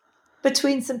Cuddles?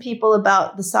 Between some people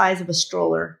about the size of a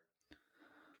stroller.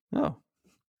 Oh,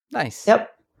 nice. Yep.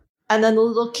 And then the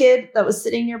little kid that was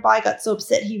sitting nearby got so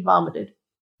upset he vomited.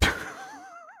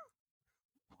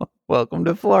 Welcome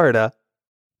to Florida.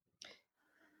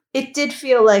 It did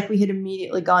feel like we had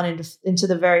immediately gone into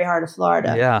the very heart of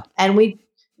Florida. Yeah. And we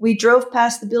drove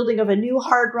past the building of a new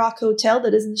Hard Rock hotel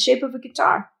that is in the shape of a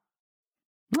guitar.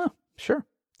 Oh, sure.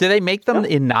 Do they make them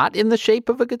not in the shape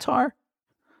of a guitar?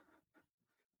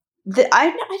 I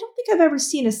don't think I've ever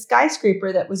seen a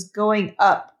skyscraper that was going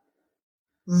up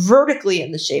vertically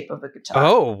in the shape of a guitar.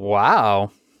 Oh,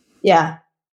 wow. Yeah.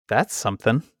 That's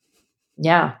something.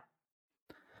 Yeah.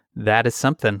 That is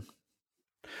something.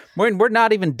 We're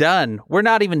not even done. We're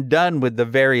not even done with the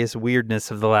various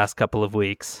weirdness of the last couple of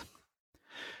weeks.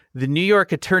 The New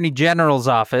York Attorney General's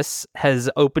office has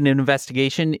opened an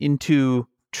investigation into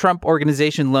Trump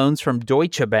Organization loans from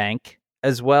Deutsche Bank,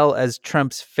 as well as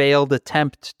Trump's failed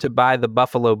attempt to buy the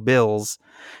Buffalo Bills,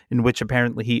 in which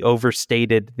apparently he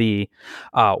overstated the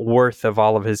worth of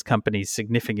all of his companies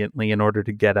significantly in order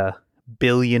to get a $1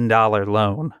 billion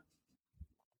loan.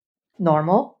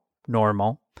 Normal.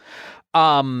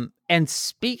 And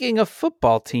speaking of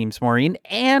football teams, Maureen,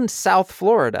 and South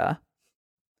Florida,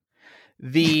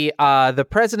 the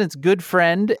president's good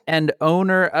friend and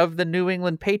owner of the New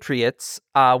England Patriots,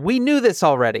 we knew this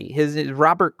already. His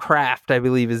Robert Kraft, I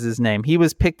believe, is his name. He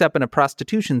was picked up in a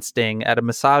prostitution sting at a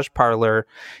massage parlor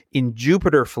in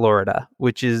Jupiter, Florida,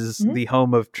 which is the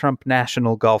home of Trump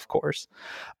National Golf Course.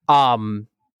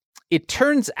 It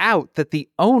turns out that the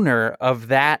owner of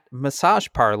that massage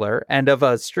parlor and of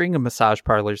a string of massage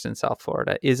parlors in South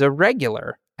Florida is a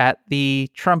regular at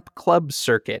the Trump club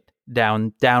circuit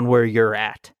down where you're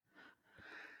at.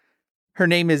 Her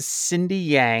name is Cindy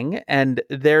Yang, and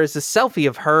there's a selfie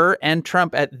of her and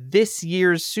Trump at this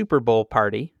year's Super Bowl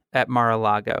party at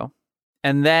Mar-a-Lago.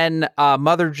 And then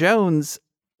Mother Jones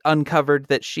uncovered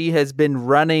that she has been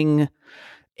running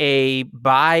a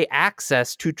buy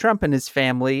access to Trump and his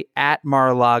family at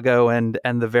Mar-a-Lago and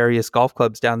the various golf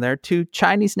clubs down there to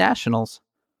Chinese nationals.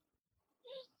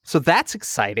 So that's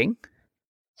exciting.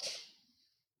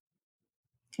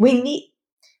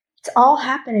 It's all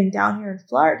happening down here in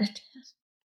Florida.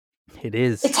 It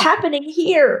is. It's happening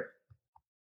here.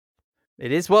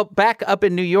 It is. Well, back up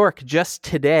in New York just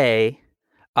today,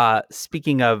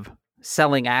 speaking of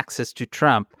selling access to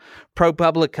Trump,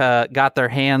 ProPublica got their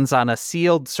hands on a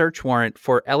sealed search warrant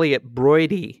for Elliot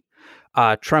Broidy,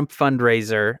 Trump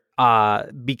fundraiser,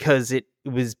 because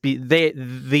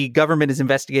the government is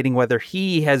investigating whether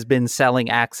he has been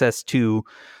selling access to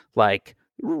like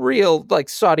real like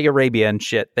Saudi Arabia and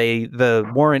shit. The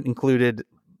warrant included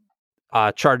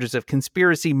charges of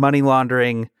conspiracy, money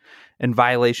laundering, and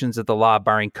violations of the law,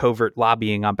 barring covert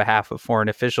lobbying on behalf of foreign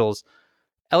officials.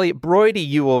 Elliot Broidy,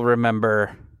 you will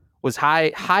remember, was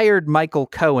hired Michael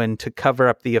Cohen to cover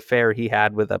up the affair he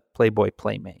had with a Playboy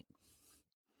playmate.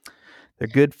 They're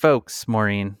good folks,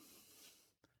 Maureen.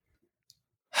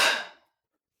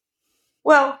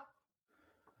 Well,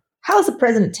 how's the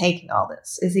president taking all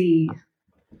this? Is he...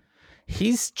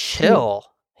 He's chill.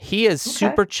 He is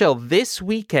super chill. This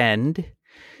weekend,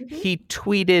 he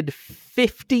tweeted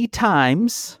 50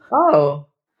 times. Oh.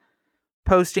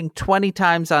 Posting 20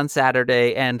 times on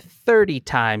Saturday and 30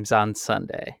 times on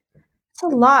Sunday. It's a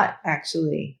lot,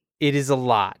 actually. It is a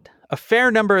lot. A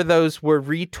fair number of those were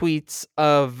retweets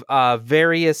of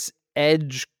various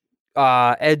edge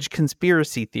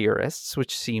conspiracy theorists,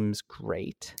 which seems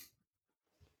great.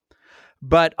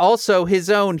 but also his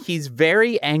own. He's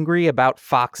very angry about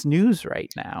Fox News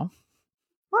right now.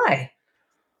 Why?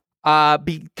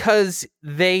 Because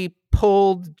they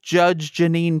pulled Judge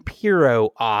Jeanine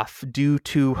Pirro off due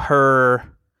to her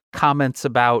comments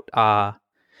about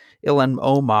Ilhan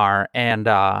Omar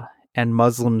and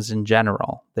Muslims in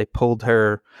general. They pulled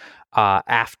her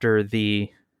after the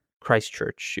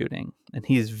Christchurch shooting, and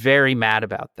he's very mad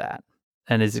about that,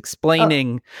 and is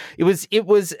explaining it was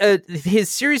his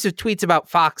series of tweets about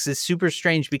Fox is super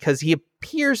strange because he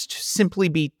appears to simply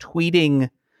be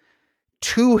tweeting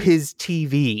to his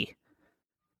TV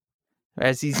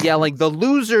as he's yelling, "The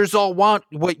losers all want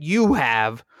what you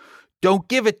have. Don't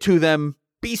give it to them.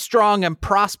 Be strong and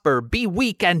prosper. Be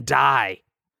weak and die."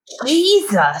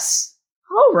 Jesus.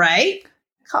 All right.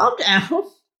 Calm down.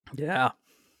 Yeah.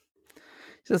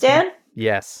 Dan?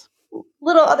 Yes.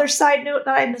 Little other side note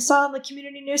that I saw in the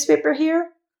community newspaper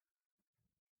here.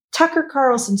 Tucker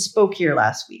Carlson spoke here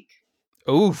last week.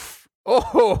 Oof.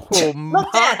 Oh,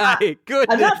 my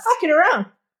goodness. I'm not fucking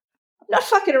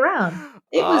around.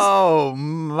 It was. Oh,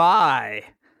 my.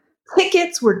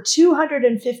 Tickets were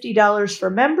 $250 for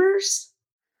members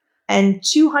and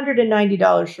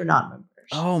 $290 for non-members.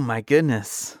 Oh, my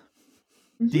goodness.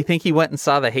 Mm-hmm. Do you think he went and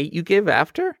saw The Hate U Give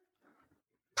after?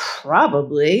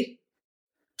 Probably.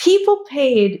 People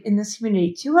paid in this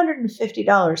community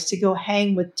 $250 to go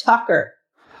hang with Tucker.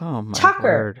 Oh, my Tucker,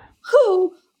 word.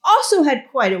 Who also had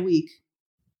quite a week.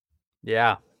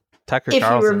 Yeah. Tucker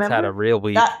Carlson's had a real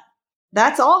week.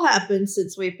 That's all happened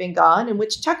since we've been gone, in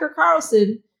which Tucker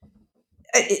Carlson,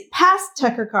 past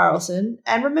Tucker Carlson,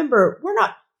 and remember, we're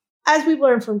not, as we've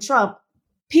learned from Trump,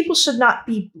 people should not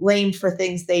be blamed for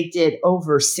things they did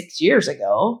over 6 years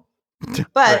ago.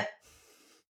 But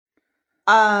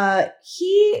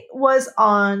he was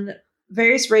on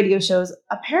various radio shows,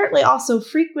 apparently also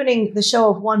frequenting the show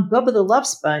of one Bubba the Love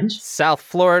Sponge. South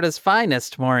Florida's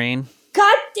finest, Maureen.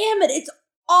 God damn it, it's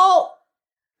all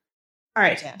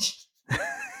right, Dan.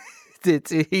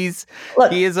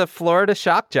 He is a Florida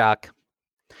shock jock.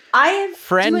 I am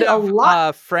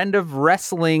friend of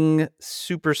wrestling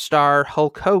superstar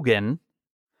Hulk Hogan,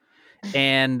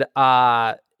 and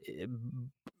Hulk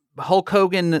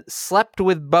Hogan slept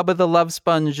with Bubba the Love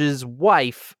Sponge's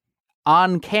wife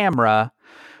on camera,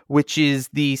 which is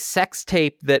the sex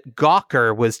tape that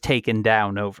Gawker was taken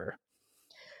down over.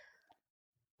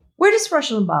 Where does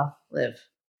Rush Limbaugh live?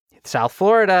 South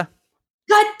Florida.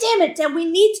 God damn it, Dan. We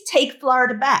need to take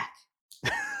Florida back.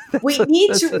 We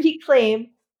need to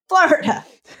reclaim Florida.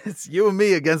 It's you and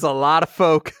me against a lot of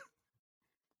folk.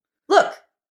 Look,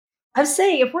 I'm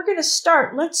saying if we're going to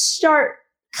start, let's start.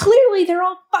 Clearly, they're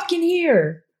all fucking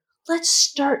here. Let's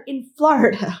start in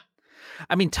Florida.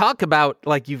 I mean, talk about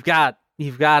like you've got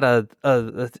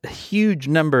a huge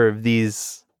number of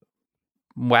these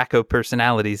wacko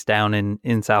personalities down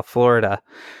in South Florida,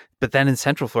 but then in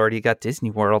Central Florida you got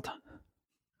Disney World.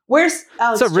 Where's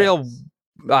Alex? It's a real.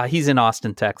 He's in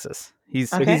Austin, Texas.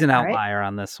 He's an outlier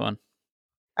on this one.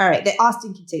 All right,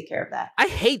 Austin can take care of that. I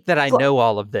hate that I know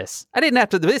all of this. I didn't have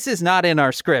to. This is not in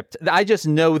our script. I just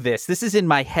know this. This is in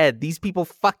my head. These people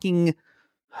fucking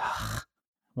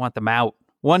want them out.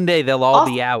 One day they'll all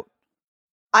be out.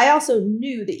 I also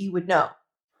knew that you would know.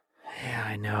 Yeah,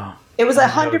 I know. It was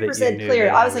 100%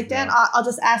 clear. I was like, Dan, I'll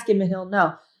just ask him and he'll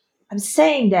know. I'm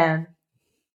saying, Dan,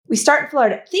 we start in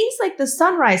Florida. Things like the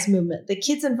Sunrise Movement, the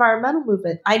kids' environmental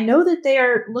movement, I know that they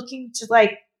are looking to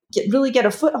really get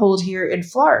a foothold here in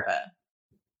Florida.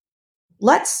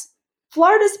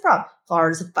 Florida's the problem.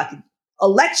 Florida's a fucking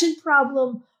election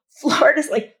problem. Florida's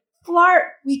like, Florida,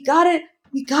 we gotta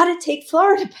take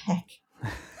Florida back.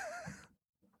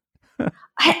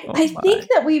 I think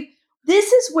that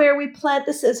this is where we plant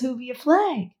the Says Hoovia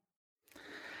flag.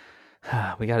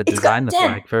 We got to design the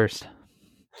flag first.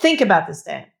 Think about this,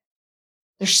 Dan.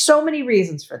 There's so many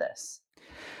reasons for this.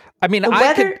 I mean,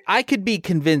 I could be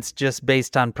convinced just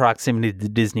based on proximity to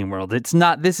Disney World.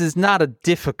 This is not a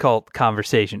difficult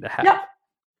conversation to have. No,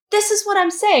 this is what I'm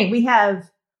saying. We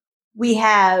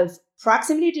have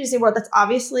proximity to Disney World. That's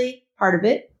obviously part of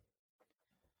it.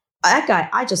 That guy,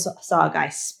 I just saw a guy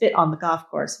spit on the golf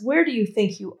course. Where do you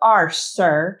think you are,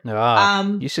 sir?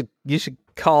 You should you should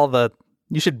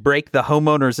break the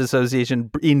homeowners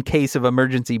association in case of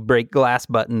emergency break glass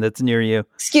button that's near you.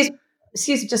 Excuse me,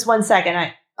 just 1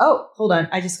 second. Hold on.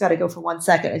 I just got to go for 1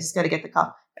 second. I just got to get the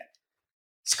call.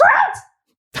 Scrubs!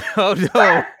 Oh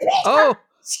no! Oh,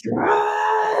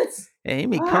 Scrubs!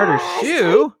 Amy Carter's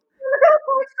shoe.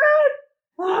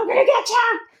 I'm gonna get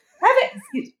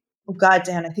you. Oh God,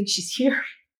 Dan! I think she's here.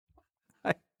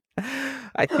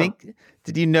 I think.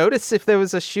 Did you notice if there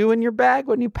was a shoe in your bag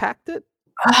when you packed it?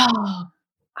 Oh,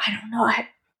 I don't know.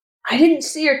 I didn't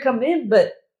see her come in,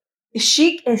 but if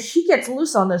she gets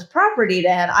loose on this property,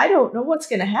 Dan, I don't know what's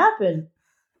going to happen.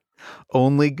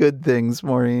 Only good things,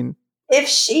 Maureen. If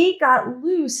she got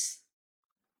loose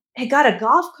and got a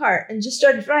golf cart and just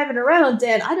started driving around,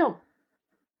 Dan, I don't.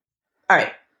 All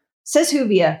right. Says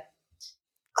Juvia,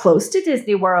 close to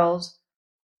Disney World,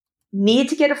 need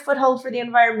to get a foothold for the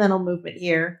environmental movement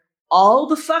here. All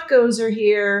the fuckos are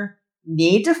here.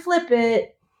 Need to flip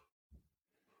it.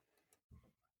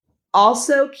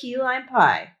 Also, key lime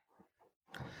pie.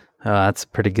 Oh, that's a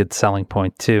pretty good selling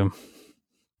point, too.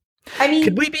 I mean,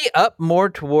 could we be up more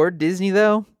toward Disney,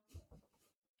 though?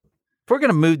 If we're going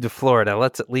to move to Florida,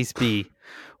 let's at least be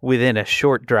within a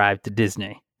short drive to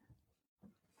Disney.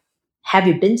 Have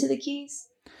you been to the Keys?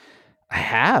 I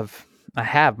have.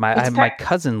 My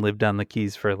cousin lived on the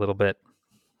Keys for a little bit.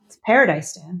 It's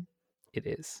paradise, Dan. It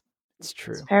is. It's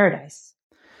true. It's paradise.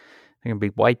 They're going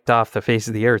to be wiped off the face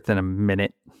of the earth in a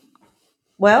minute.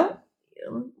 Well,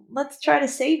 let's try to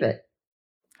save it.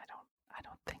 I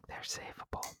don't think they're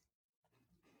savable.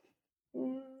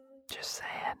 Just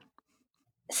saying.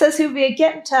 Says Juvia,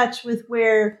 get in touch with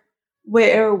where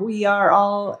we are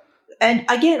all. And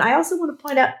again, I also want to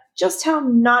point out just how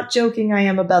not joking I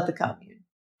am about the commune.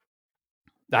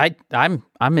 I'm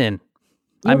in.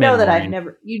 You know that I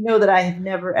have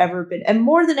never ever been, and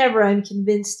more than ever, I'm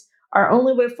convinced our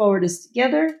only way forward is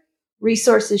together.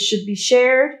 Resources should be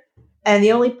shared, and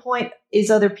the only point is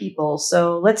other people.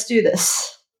 So let's do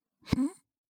this.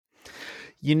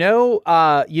 You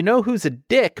know who's a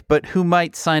dick, but who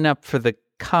might sign up for the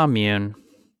commune?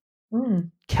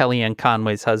 Kellyanne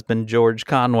Conway's husband, George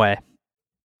Conway.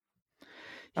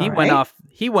 He went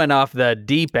off the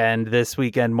deep end this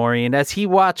weekend, Maureen. As he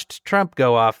watched Trump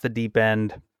go off the deep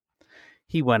end,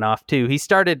 he went off too. He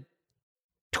started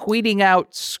tweeting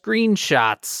out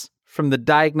screenshots from the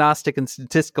Diagnostic and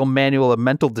Statistical Manual of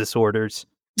Mental Disorders.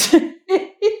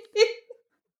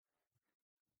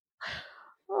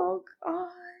 Oh, God.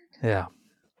 Yeah.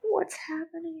 What's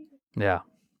happening? Yeah.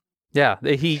 Yeah,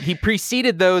 he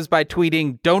preceded those by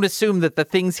tweeting, "Don't assume that the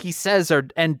things he says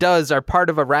and does are part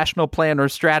of a rational plan or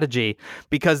strategy,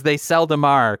 because they seldom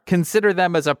are. Consider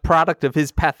them as a product of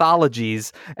his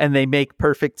pathologies, and they make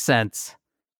perfect sense."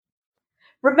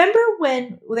 Remember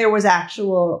when there was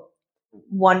actual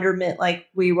wonderment, like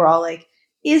we were all like,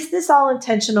 is this all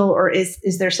intentional, or is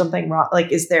there something wrong?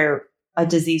 Like, is there a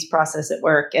disease process at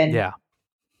work? And yeah.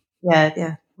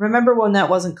 Remember when that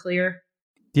wasn't clear?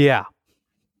 Yeah.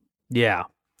 Yeah.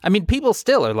 I mean, people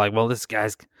still are like, well, he's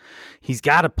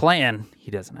got a plan.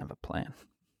 He doesn't have a plan.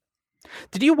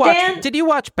 Did you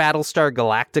watch Battlestar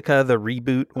Galactica, the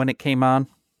reboot, when it came on?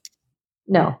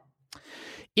 No.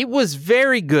 It was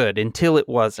very good until it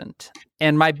wasn't.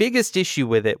 And my biggest issue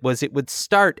with it was it would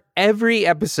start every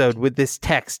episode with this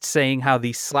text saying how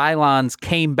the Cylons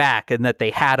came back and that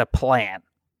they had a plan.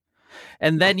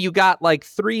 And then you got like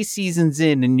 3 seasons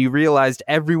in and you realized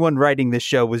everyone writing this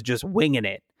show was just winging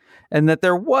it. And that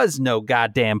there was no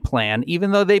goddamn plan,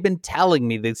 even though they've been telling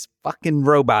me these fucking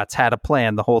robots had a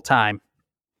plan the whole time.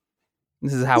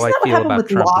 This is how I feel about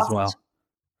Trump as well.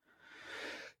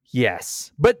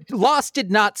 Yes. But Lost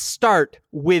did not start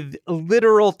with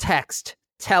literal text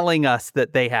telling us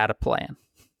that they had a plan.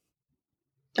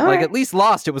 All right. At least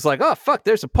Lost, it was like, oh, fuck,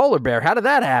 there's a polar bear. How did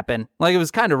that happen? Like, it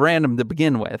was kind of random to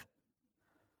begin with.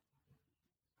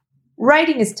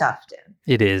 Writing is tough, Dan.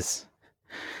 It is.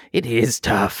 It is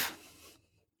tough.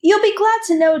 You'll be glad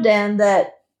to know, Dan,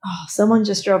 that someone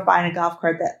just drove by in a golf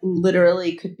cart that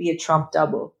literally could be a Trump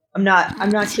double. I'm not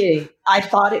kidding. I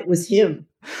thought it was him.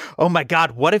 Oh my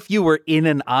God, what if you were in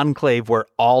an enclave where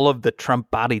all of the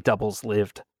Trump body doubles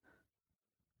lived?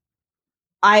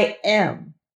 I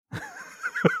am.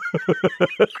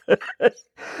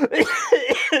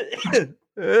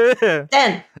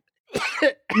 Then,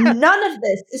 none of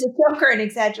this is a joke or an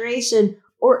exaggeration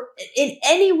or in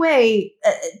any way.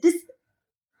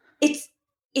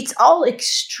 It's all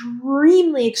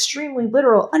extremely, extremely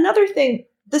literal. Another thing,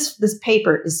 this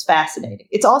paper is fascinating.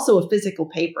 It's also a physical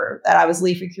paper that I was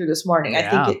leafing through this morning. Yeah.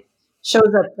 I think it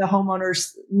shows up the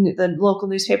homeowners, the local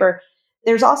newspaper.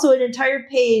 There's also an entire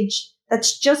page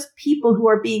that's just people who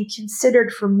are being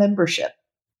considered for membership,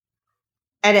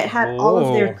 and it had all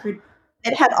of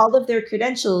their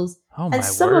credentials, and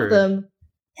some of them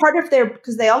part of their,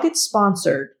 because they all get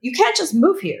sponsored. You can't just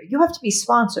move here; you have to be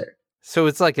sponsored. So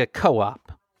it's like a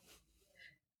co-op.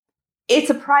 It's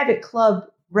a private club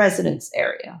residence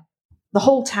area, the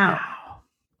whole town.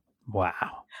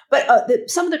 Wow. But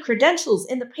some of the credentials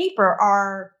in the paper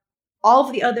are all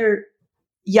of the other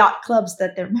yacht clubs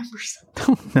that they're members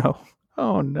of.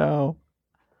 Oh no.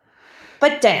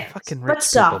 But Dan, Fucking rich but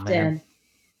stop, people, man. Dan.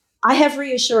 I have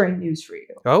reassuring news for you.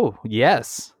 Oh,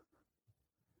 yes.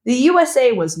 The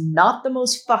USA was not the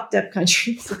most fucked up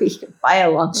country this week by a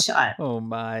long shot. Oh,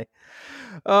 my.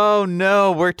 Oh,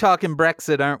 no. We're talking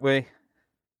Brexit, aren't we?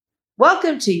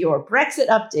 Welcome to your Brexit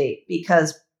update,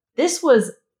 because this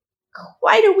was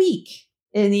quite a week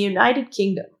in the United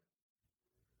Kingdom.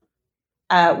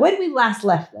 When we last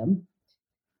left them,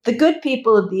 the good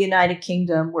people of the United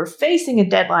Kingdom were facing a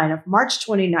deadline of March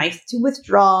 29th to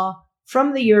withdraw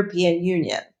from the European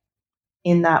Union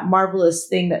in that marvelous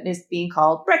thing that is being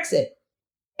called Brexit.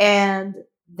 And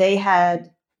they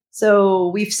had, so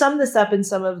we've summed this up in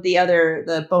some of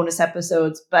the bonus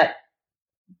episodes, but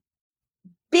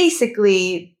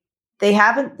basically they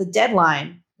haven't, the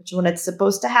deadline, which when it's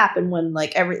supposed to happen, when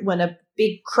when a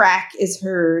big crack is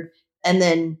heard, and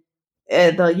then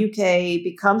the UK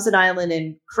becomes an island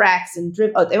and cracks and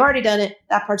drift. Oh, they've already done it.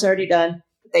 That part's already done.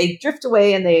 They drift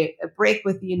away and they break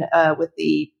with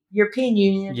the European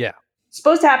Union. Yeah. It's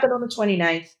supposed to happen on the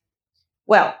 29th.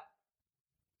 Well,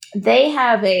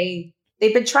 they've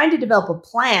been trying to develop a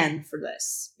plan for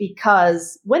this,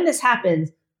 because when this happens,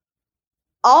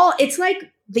 it's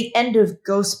like the end of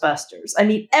Ghostbusters. I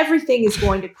mean, everything is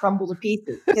going to crumble to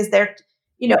pieces, because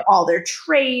all their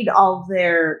trade, all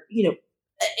their,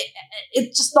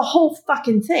 it's just the whole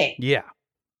fucking thing. Yeah.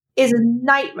 Is a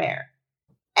nightmare.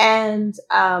 And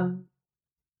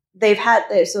they've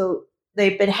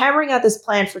been hammering out this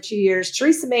plan for 2 years.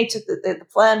 Theresa May took the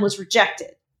plan was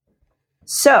rejected.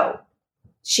 So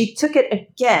she took it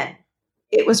again.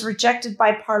 It was rejected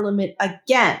by Parliament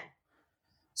again.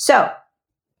 So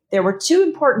there were 2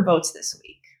 important votes this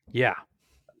week. Yeah.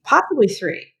 Possibly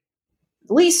 3.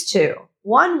 At least 2.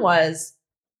 One was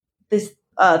this.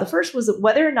 The first was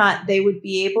whether or not they would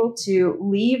be able to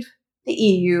leave the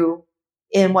EU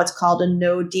in what's called a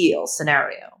no deal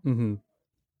scenario. Mm-hmm.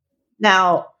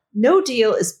 Now, no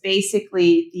deal is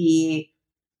basically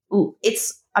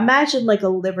imagine like a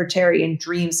libertarian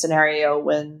dream scenario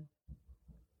when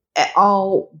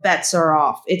all bets are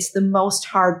off. It's the most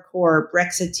hardcore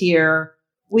Brexiteer.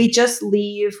 We just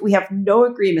leave. We have no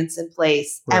agreements in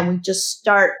place, right, and we just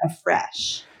start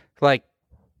afresh. Like,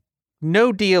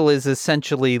 no deal is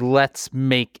essentially let's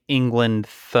make England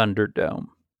Thunderdome.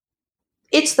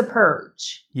 It's the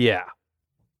Purge. Yeah.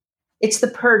 It's the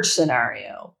Purge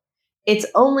scenario. It's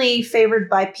only favored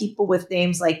by people with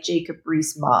names like Jacob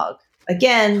Rees-Mogg.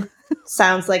 Again,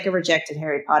 sounds like a rejected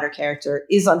Harry Potter character,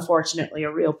 is unfortunately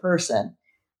a real person.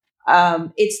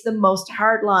 It's the most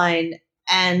hardline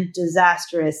and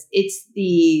disastrous. It's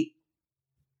the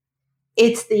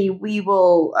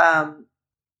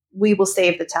we will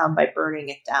save the town by burning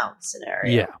it down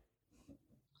scenario. Yeah.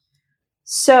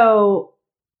 So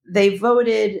they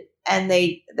voted, and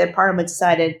the Parliament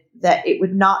decided that it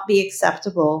would not be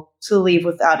acceptable to leave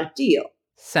without a deal.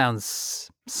 Sounds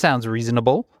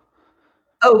reasonable.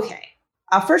 Okay.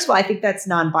 First of all, I think that's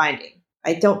non-binding.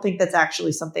 I don't think that's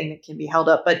actually something that can be held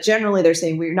up. But generally, they're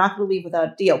saying we're not going to leave without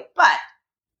a deal. But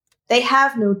they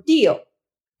have no deal.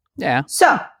 Yeah.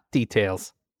 So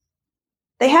details.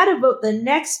 They had a vote the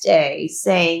next day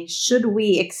saying, should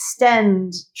we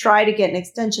try to get an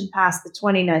extension past the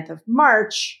 29th of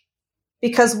March,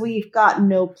 because we've got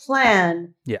no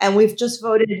plan, and we've just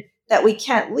voted that we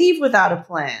can't leave without a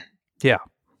plan. Yeah.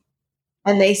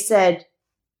 And they said,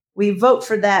 we vote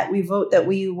for that. We vote that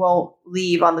we won't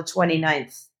leave on the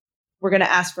 29th. We're going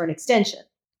to ask for an extension.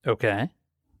 Okay.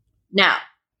 Now,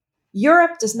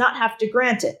 Europe does not have to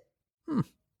grant it.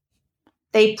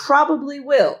 They probably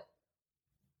will.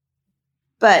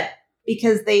 But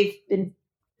because they've been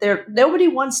there, nobody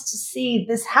wants to see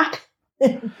this happen.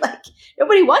 Like,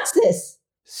 nobody wants this.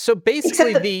 So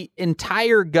basically, the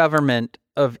entire government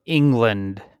of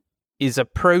England is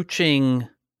approaching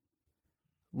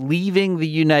leaving the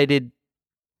United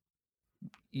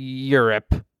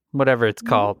Europe, whatever it's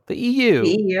called, the EU.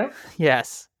 The EU.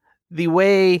 Yes. The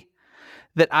way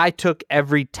that I took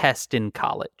every test in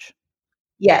college.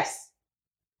 Yes.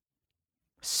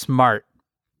 Smart.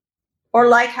 Or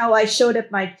like how I showed up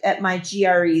at my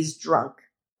GREs drunk.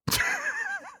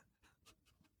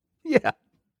 Yeah.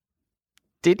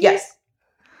 Did you? Yes.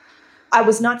 I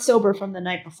was not sober from the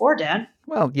night before, Dan.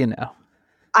 Well, you know.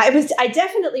 I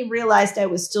definitely realized I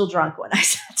was still drunk when I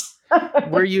said.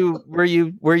 Were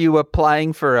you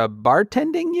applying for a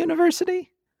bartending university?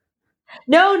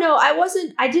 No, I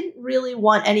wasn't. I didn't really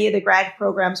want any of the grad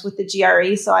programs with the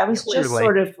GRE, so I was just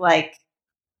sort of like,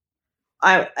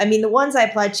 I mean, the ones I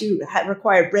applied to had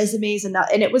required resumes, and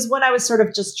it was when I was sort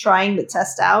of just trying the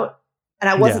test out, and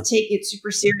I wasn't taking it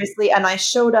super seriously. And I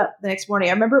showed up the next morning.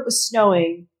 I remember it was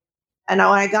snowing, And when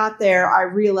I got there, I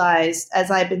realized as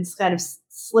I've been kind of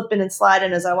slipping and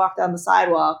sliding as I walked down the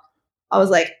sidewalk, I was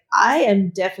like, I am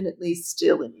definitely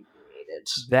still inebriated.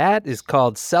 That is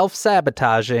called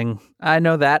self-sabotaging. I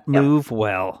know that move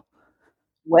well.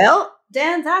 Well,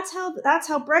 Dan, that's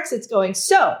how Brexit's going.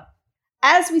 So,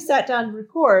 as we sat down to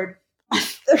record,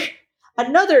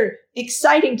 another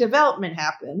exciting development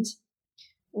happened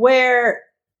where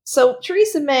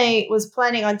Theresa May was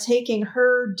planning on taking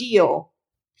her deal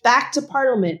back to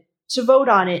Parliament to vote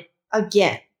on it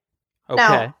again. Okay.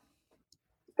 Now,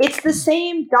 it's the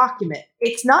same document.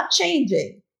 It's not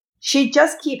changing. She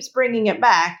just keeps bringing it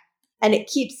back, and it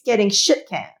keeps getting shit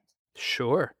canned.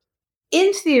 Sure.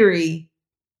 In theory,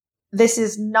 this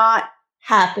is not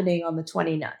happening on the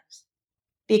 29th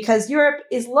because Europe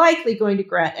is likely going to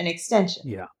grant an extension.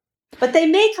 Yeah. But they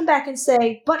may come back and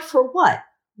say, but for what?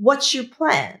 What's your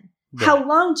plan? Yeah. How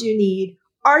long do you need?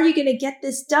 Are you going to get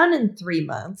this done in 3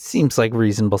 months? Seems like a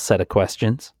reasonable set of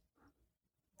questions.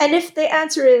 And if the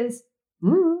answer is,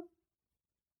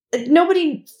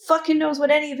 nobody fucking knows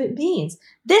what any of it means.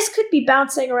 This could be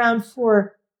bouncing around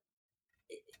for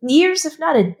years, if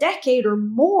not a decade or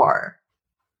more.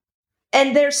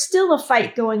 And there's still a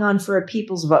fight going on for a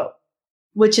people's vote,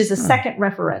 which is a second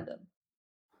referendum.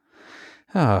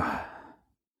 Oh.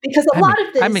 Because a lot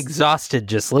of this... I'm exhausted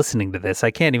just listening to this.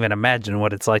 I can't even imagine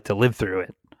what it's like to live through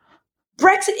it.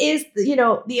 Brexit is,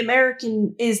 the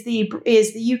American, is the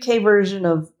UK version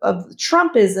of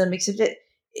Trumpism, except it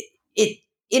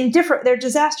in different, they're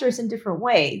disastrous in different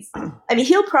ways. I mean,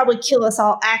 he'll probably kill us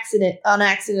all on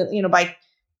accident,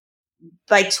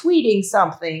 by tweeting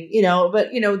something, but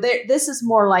this is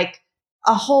more like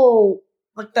a whole,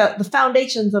 like the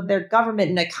foundations of their government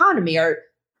and economy are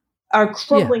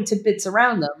crumbling to bits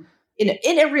around them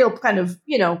in a real kind of,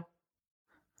 in a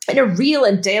real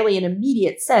and daily and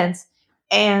immediate sense.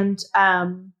 And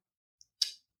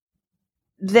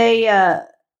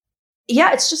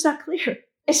it's just not clear.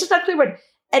 It's just not clear.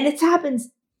 And it happens.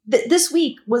 This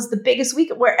week was the biggest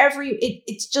week where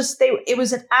it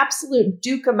was an absolute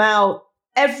duke 'em out.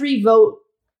 Every vote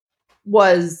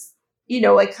was,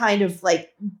 a kind of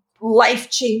like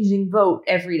life-changing vote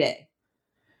every day.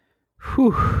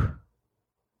 Whew.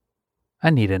 I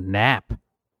need a nap.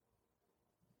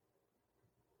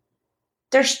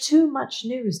 There's too much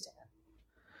news, Dan.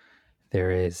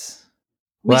 There is.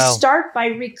 We start by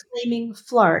reclaiming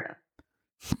Florida.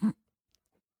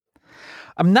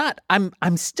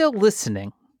 I'm still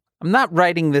listening. I'm not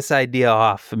writing this idea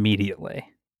off immediately.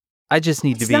 I just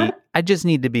need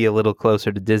to be a little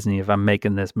closer to Disney if I'm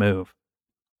making this move.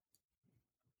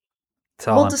 That's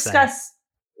all I'm saying.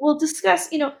 We'll discuss,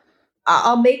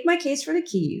 I'll make my case for the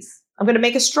Keys. I'm going to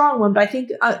make a strong one, but I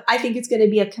think it's going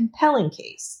to be a compelling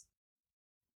case.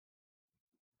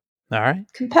 All right.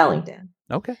 Compelling, Dan.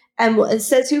 Okay. And it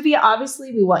says, Huvia,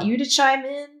 obviously, we want you to chime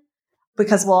in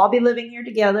because we'll all be living here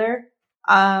together.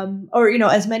 Or,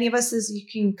 as many of us as you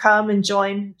can come and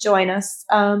join us.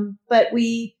 But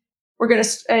we're going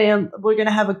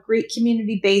to have a great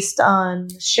community based on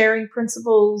sharing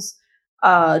principles,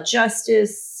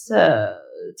 justice,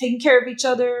 taking care of each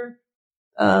other,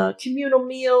 communal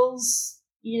meals,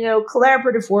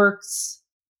 collaborative works,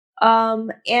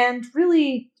 and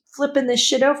really flipping this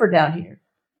shit over down here.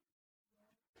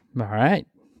 All right.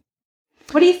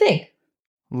 What do you think?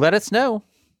 Let us know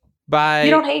by...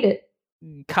 You don't hate it.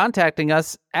 Contacting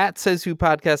us at Says Who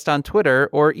Podcast on Twitter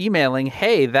or emailing,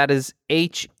 hey, that is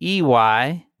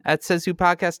HEY at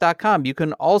sayswhopodcast.com. You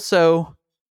can also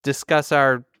discuss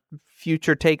our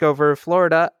future takeover of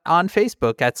Florida on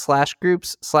Facebook at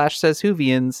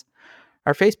 /groups/SaysWhovians.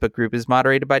 Our Facebook group is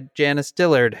moderated by Janice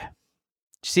Dillard.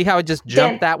 See how I just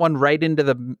jumped that one right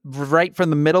from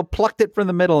the middle, plucked it from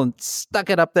the middle and stuck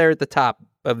it up there at the top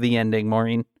of the ending,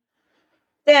 Maureen.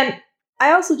 Dan,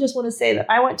 I also just want to say that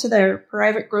I went to their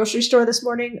private grocery store this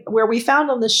morning where we found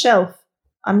on the shelf,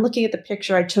 I'm looking at the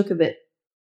picture I took of it.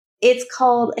 It's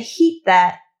called a Heat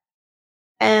That.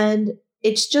 And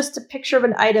it's just a picture of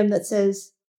an item that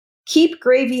says, keep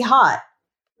gravy hot.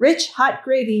 Rich, hot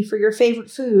gravy for your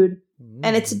favorite food.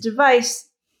 And it's a device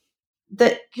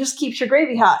that just keeps your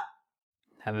gravy hot.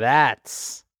 Now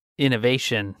that's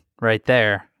innovation right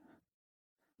there.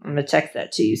 I'm going to text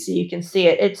that to you so you can see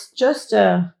it. It's just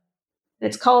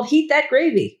it's called Heat That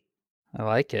Gravy. I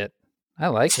like it.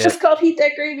 It's just called Heat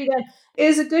That Gravy. It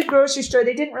is a good grocery store.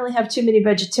 They didn't really have too many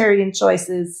vegetarian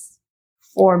choices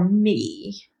for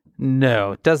me.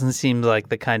 No, it doesn't seem like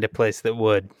the kind of place that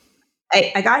would.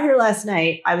 I got here last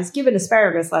night. I was given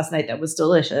asparagus last night that was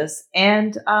delicious.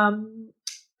 And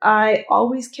I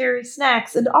always carry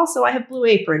snacks. And also I have Blue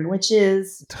Apron, which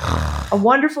is a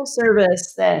wonderful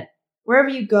service that wherever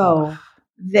you go,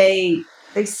 they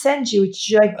send you a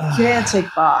gigantic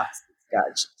box. It's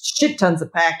got shit tons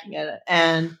of packing in it.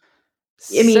 And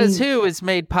I mean, Says Who is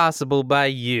made possible by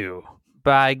you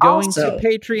by going Also- to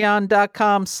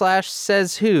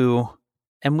patreon.com/sayswho.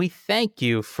 And we thank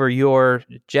you for your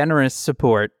generous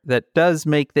support that does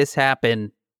make this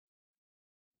happen.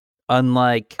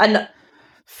 Unlike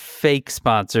fake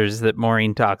sponsors that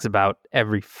Maureen talks about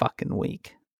every fucking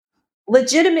week.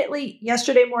 Legitimately,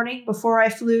 yesterday morning before I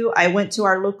flew, I went to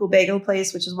our local bagel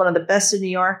place, which is one of the best in New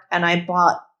York, and I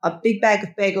bought a big bag of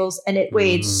bagels, and it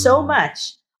weighed so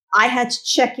much, I had to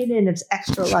check it in as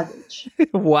extra luggage.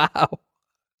 Wow.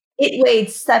 It weighed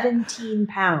 17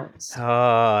 pounds.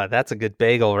 Oh, that's a good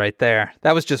bagel right there.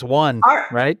 That was just one,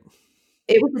 right?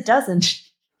 It was a dozen.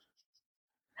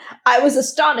 I was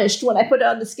astonished when I put it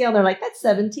on the scale. And they're like, that's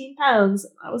 17 pounds.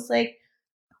 I was like,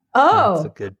 oh. That's a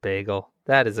good bagel.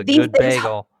 That is a good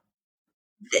bagel.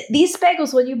 These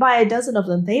bagels, when you buy a dozen of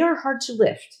them, they are hard to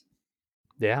lift.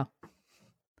 Yeah.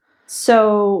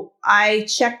 So I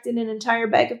checked in an entire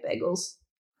bag of bagels.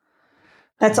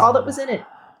 That's all that was in it.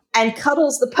 And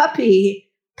Cuddles, the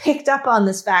puppy, picked up on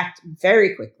this fact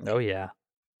very quickly. Oh, yeah.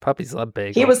 Puppies love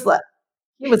bagels. He was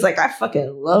like, I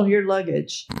fucking love your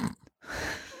luggage.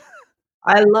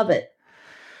 I love it.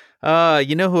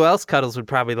 You know who else Cuddles would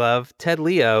probably love? Ted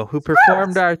Leo, who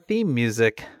performed our theme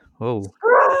music. Oh.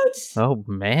 Gross. Oh,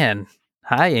 man.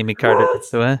 Hi, Amy Carter.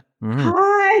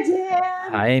 Hi,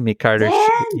 Dan. Hi, Amy Carter. Dan?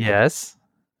 Yes.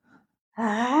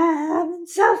 I'm in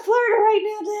South Florida right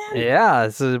now, Dan. Yeah.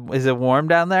 Is it warm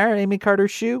down there, Amy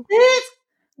Carter's shoe?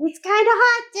 It's kind of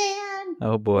hot, Dan.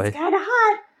 Oh, boy. It's kind of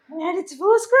hot, and it's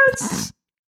full of scroats.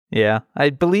 Yeah, I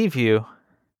believe you.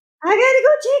 I gotta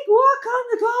go take a walk on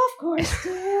the golf course,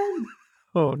 Dan.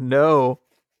 Oh, no.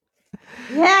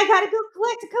 Yeah, I gotta go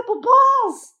collect a couple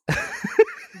balls.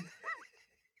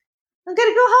 I'm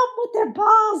gonna go help with their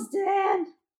balls, Dan.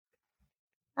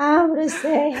 I'm gonna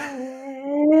say, hey,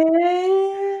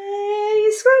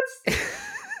 scroots.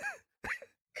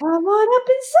 Come on up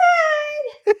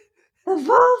inside. The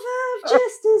vulva of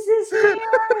justice is here.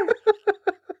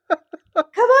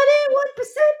 Come on in,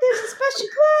 1%. There's a special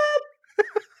club.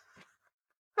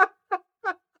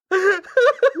 Knock,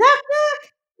 knock.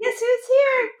 Guess who's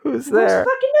here? Who's there?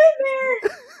 Fucking nightmare.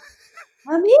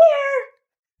 I'm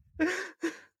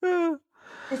here.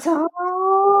 It's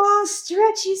all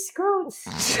stretchy scrotes.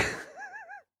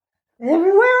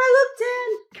 Everywhere I looked in.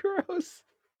 Gross.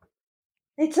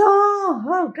 It's all,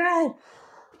 oh God.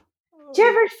 Do you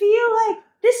ever feel like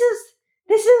this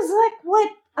is like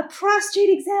what a prostate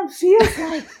exam feels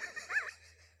like?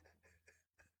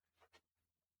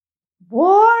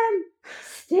 Warm,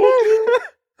 sticky.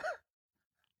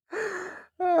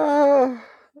 Oh,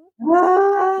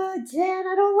 Dan,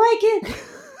 I don't like it.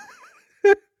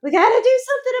 We gotta do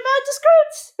something about the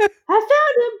scrotes. I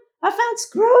found him. I found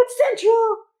Scrote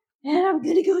Central, and I'm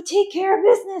gonna go take care of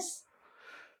business.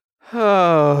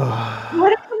 Oh. You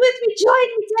wanna come with me? Join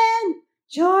me, Dan.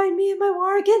 Join me in my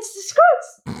war against the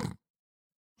scrotes.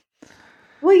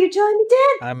 Will you join me,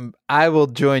 Dan? I will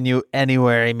join you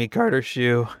anywhere, Amy Carter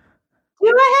Shoe. Do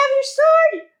I have your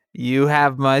sword? You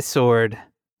have my sword.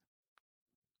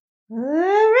 All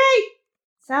right.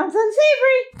 Sounds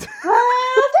unsavory.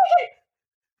 I'll take it.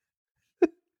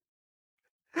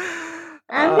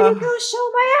 I'm gonna go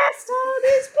show my ass to all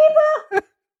these people.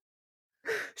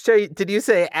 Did you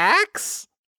say axe?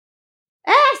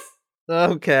 Ass.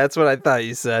 Okay, that's what I thought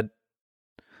you said.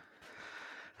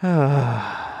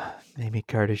 Amy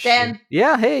Carter Shoe. Dan.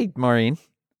 Yeah, hey, Maureen.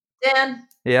 Dan.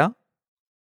 Yeah?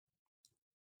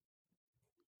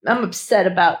 I'm upset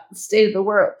about the state of the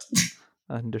world.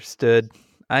 Understood.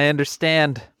 I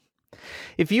understand.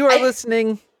 If you are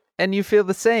listening and you feel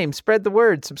the same, spread the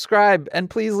word, subscribe, and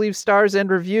please leave stars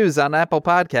and reviews on Apple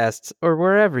Podcasts or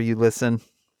wherever you listen.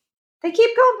 They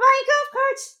keep going buying golf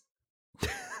carts.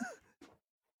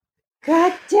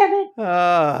 God damn it.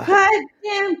 God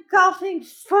damn golfing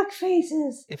fuck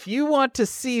faces. If you want to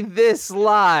see this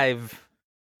live...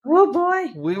 Oh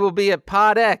boy. We will be at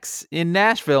PodX in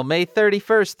Nashville, May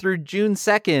 31st through June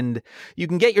 2nd. You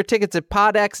can get your tickets at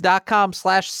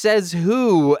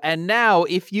podx.com/sayswho. And now,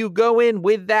 if you go in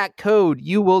with that code,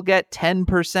 you will get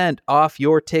 10% off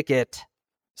your ticket.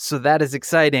 So that is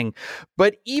exciting.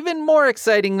 But even more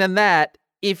exciting than that,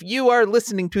 if you are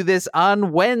listening to this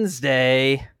on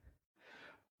Wednesday,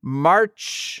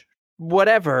 March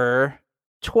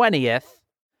 20th,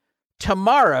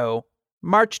 tomorrow,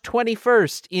 March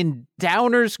 21st in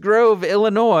Downers Grove,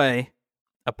 Illinois,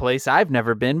 a place I've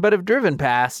never been but have driven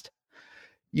past.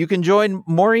 You can join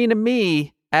Maureen and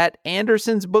me at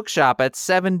Anderson's Bookshop at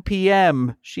 7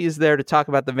 p.m. She is there to talk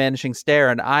about The Vanishing Stair,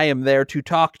 and I am there to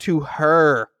talk to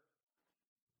her.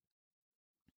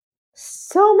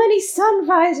 So many sun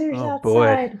visors outside.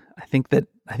 Boy. I think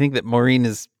that Maureen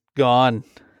is gone.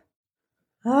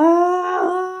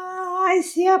 Oh, I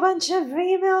see a bunch of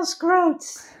female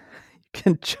scrotes. You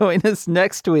can join us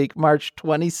next week, March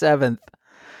 27th,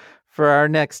 for our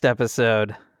next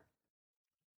episode.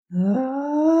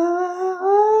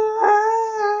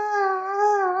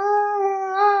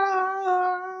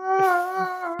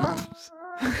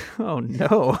 Oh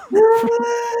no.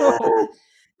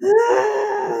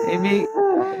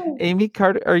 Amy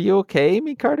Carter, are you okay,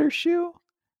 Amy Carter Shoe?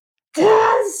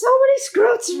 There's so many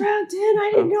scrotes around, Dan.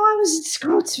 I didn't know I was in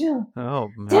Scrotesville. Oh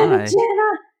my.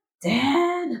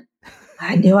 Dan,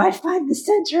 I knew I'd find the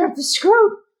center of the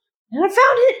scrote, and I found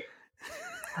it.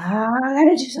 I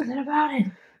gotta do something about it.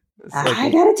 I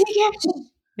gotta take action.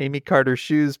 Amy Carter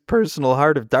Shoe's personal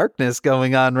heart of darkness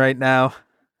going on right now.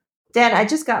 Dan, I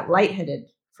just got lightheaded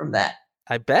from that.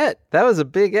 I bet. That was a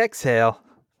big exhale.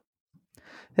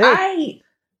 Hey. I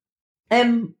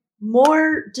am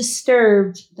more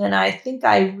disturbed than I think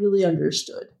I really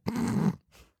understood.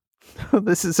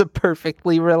 This is a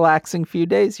perfectly relaxing few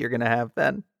days you're going to have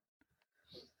then.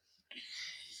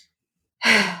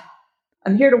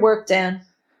 I'm here to work, Dan.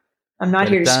 I'm not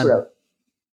here to screw.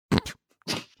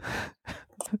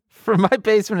 From my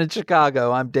basement in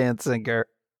Chicago, I'm Dan Singer.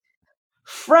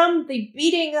 From the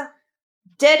beating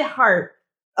dead heart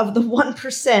of the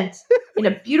 1% in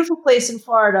a beautiful place in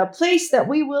Florida, a place that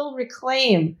we will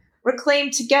reclaim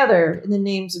together in the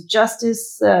names of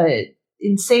justice,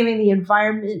 in saving the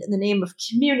environment, in the name of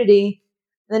community,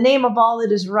 in the name of all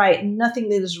that is right and nothing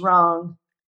that is wrong.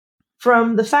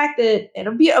 From the fact that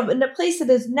it'll be in a place that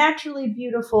is naturally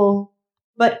beautiful,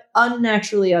 but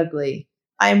unnaturally ugly.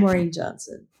 I am Maureen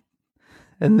Johnson.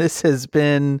 And this has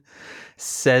been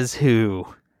Says Who.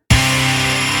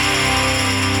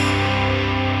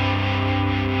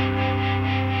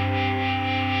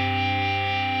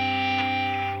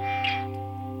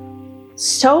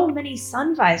 So many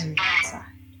sun visors outside.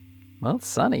 Well, it's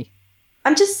sunny.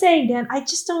 I'm just saying, Dan, I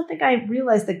just don't think I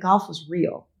realized that golf was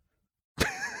real.